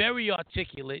very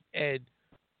articulate and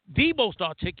the most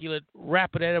articulate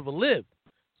rapper that ever lived.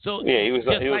 So yeah, he was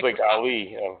like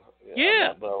Ali.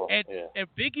 And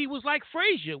Biggie was like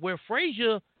Frasier, where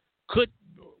Frasier could,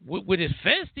 with his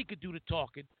fist, he could do the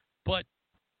talking, but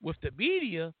with the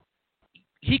media,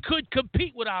 he could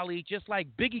compete with Ali, just like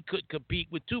Biggie could compete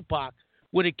with Tupac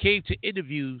when it came to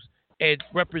interviews and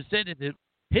representing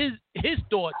his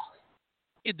thoughts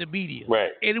in the media.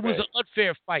 Right. And it was an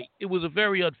unfair fight. It was a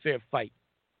very unfair fight.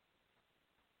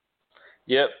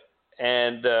 Yep.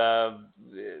 And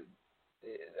the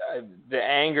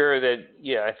anger that,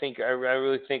 I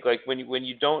really think, like, when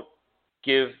you don't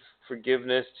give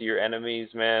forgiveness to your enemies,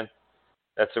 man,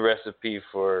 that's a recipe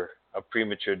for a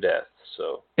premature death.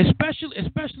 So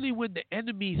especially when the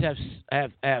enemies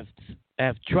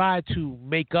have tried to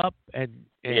make up and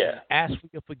ask for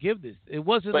your forgiveness. It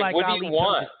wasn't like what Ali do you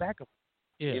want? Back up.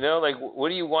 Yeah. What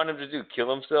do you want him to do? Kill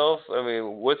himself? I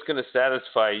mean, what's going to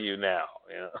satisfy you now?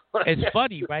 It's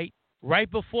funny, right?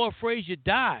 Right before Frazier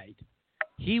died,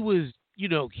 he was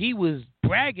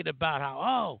bragging about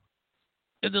how,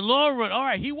 in the long run, all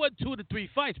right, he won 2 of the 3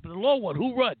 fights, but the long one,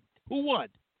 who won?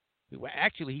 Well,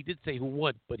 actually, he did say who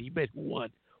won, but he meant who won.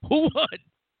 Who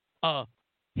won?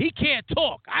 He can't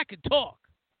talk. I can talk.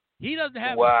 He doesn't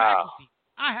have his faculty.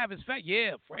 I have his faculty.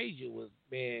 Yeah, Frazier was,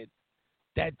 man.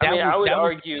 I would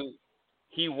argue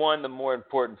he won the more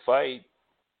important fight.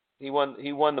 He won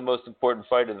the most important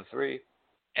fight of the 3.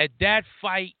 And that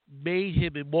fight made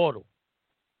him immortal.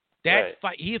 That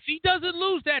fight. If he doesn't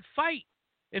lose that fight,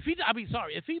 if he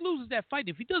loses that fight,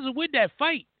 if he doesn't win that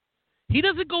fight, he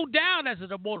doesn't go down as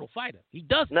an immortal fighter. He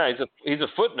doesn't. No, he's a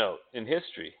footnote in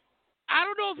history. I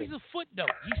don't know if he's a footnote.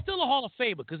 He's still a Hall of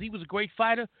Famer because he was a great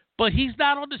fighter, but he's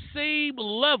not on the same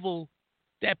level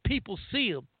that people see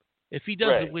him if he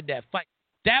doesn't win that fight.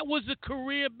 That was a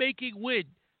career-making win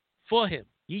for him.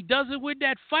 He doesn't win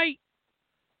that fight,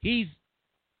 he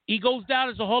goes down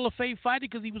as a Hall of Fame fighter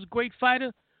because he was a great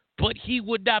fighter, but he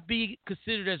would not be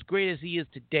considered as great as he is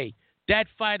today. That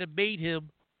fighter made him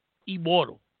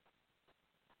immortal.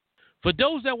 For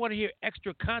those that want to hear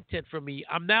extra content from me,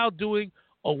 I'm now doing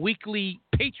a weekly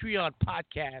Patreon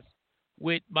podcast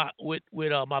with my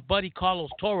buddy Carlos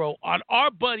Toro on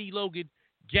our buddy Logan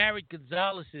Garrett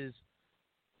Gonzalez's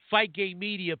Fight Game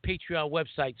Media Patreon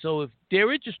website. So if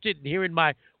they're interested in hearing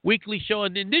my weekly show,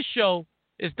 and in this show,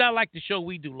 it's not like the show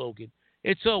we do, Logan.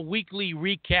 It's a weekly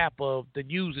recap of the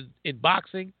news in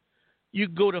boxing. You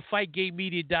can go to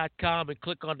fightgamemedia.com and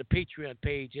click on the Patreon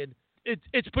page, and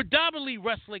it's predominantly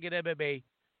wrestling and MMA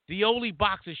The only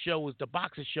boxing show is the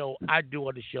boxing show I do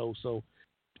on the show. So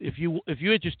if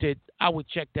you're interested, I would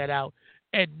check that out.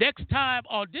 And next time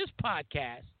on this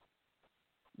podcast,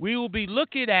 we will be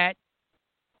looking at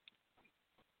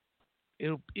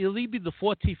it'll either be the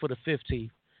 14th or the 15th.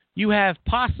 You have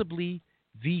possibly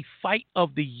the fight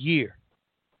of the year.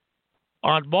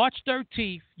 On March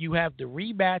 13th, you have the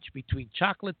rematch between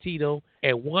Chocolatito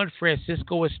and Juan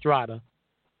Francisco Estrada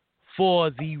for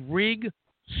the Ring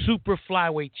Super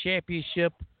Flyweight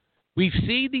Championship. We've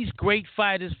seen these great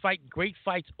fighters fight great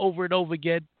fights over and over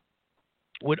again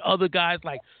with other guys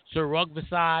like Sir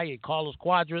Rungvisai and Carlos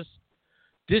Quadras.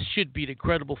 This should be an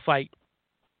incredible fight.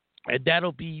 And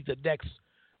that'll be the next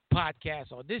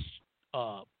podcast on this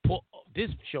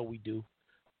show we do.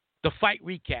 The fight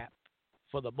recap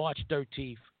for the March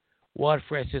 13th Juan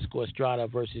Francisco Estrada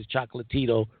versus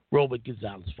Chocolatito Roman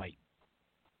Gonzalez fight.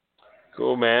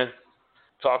 Cool, man.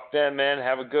 Talk then, man.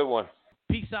 Have a good one.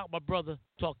 Peace out, my brother.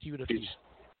 Talk to you in the future.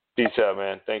 Peace out,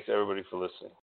 man. Thanks, everybody, for listening.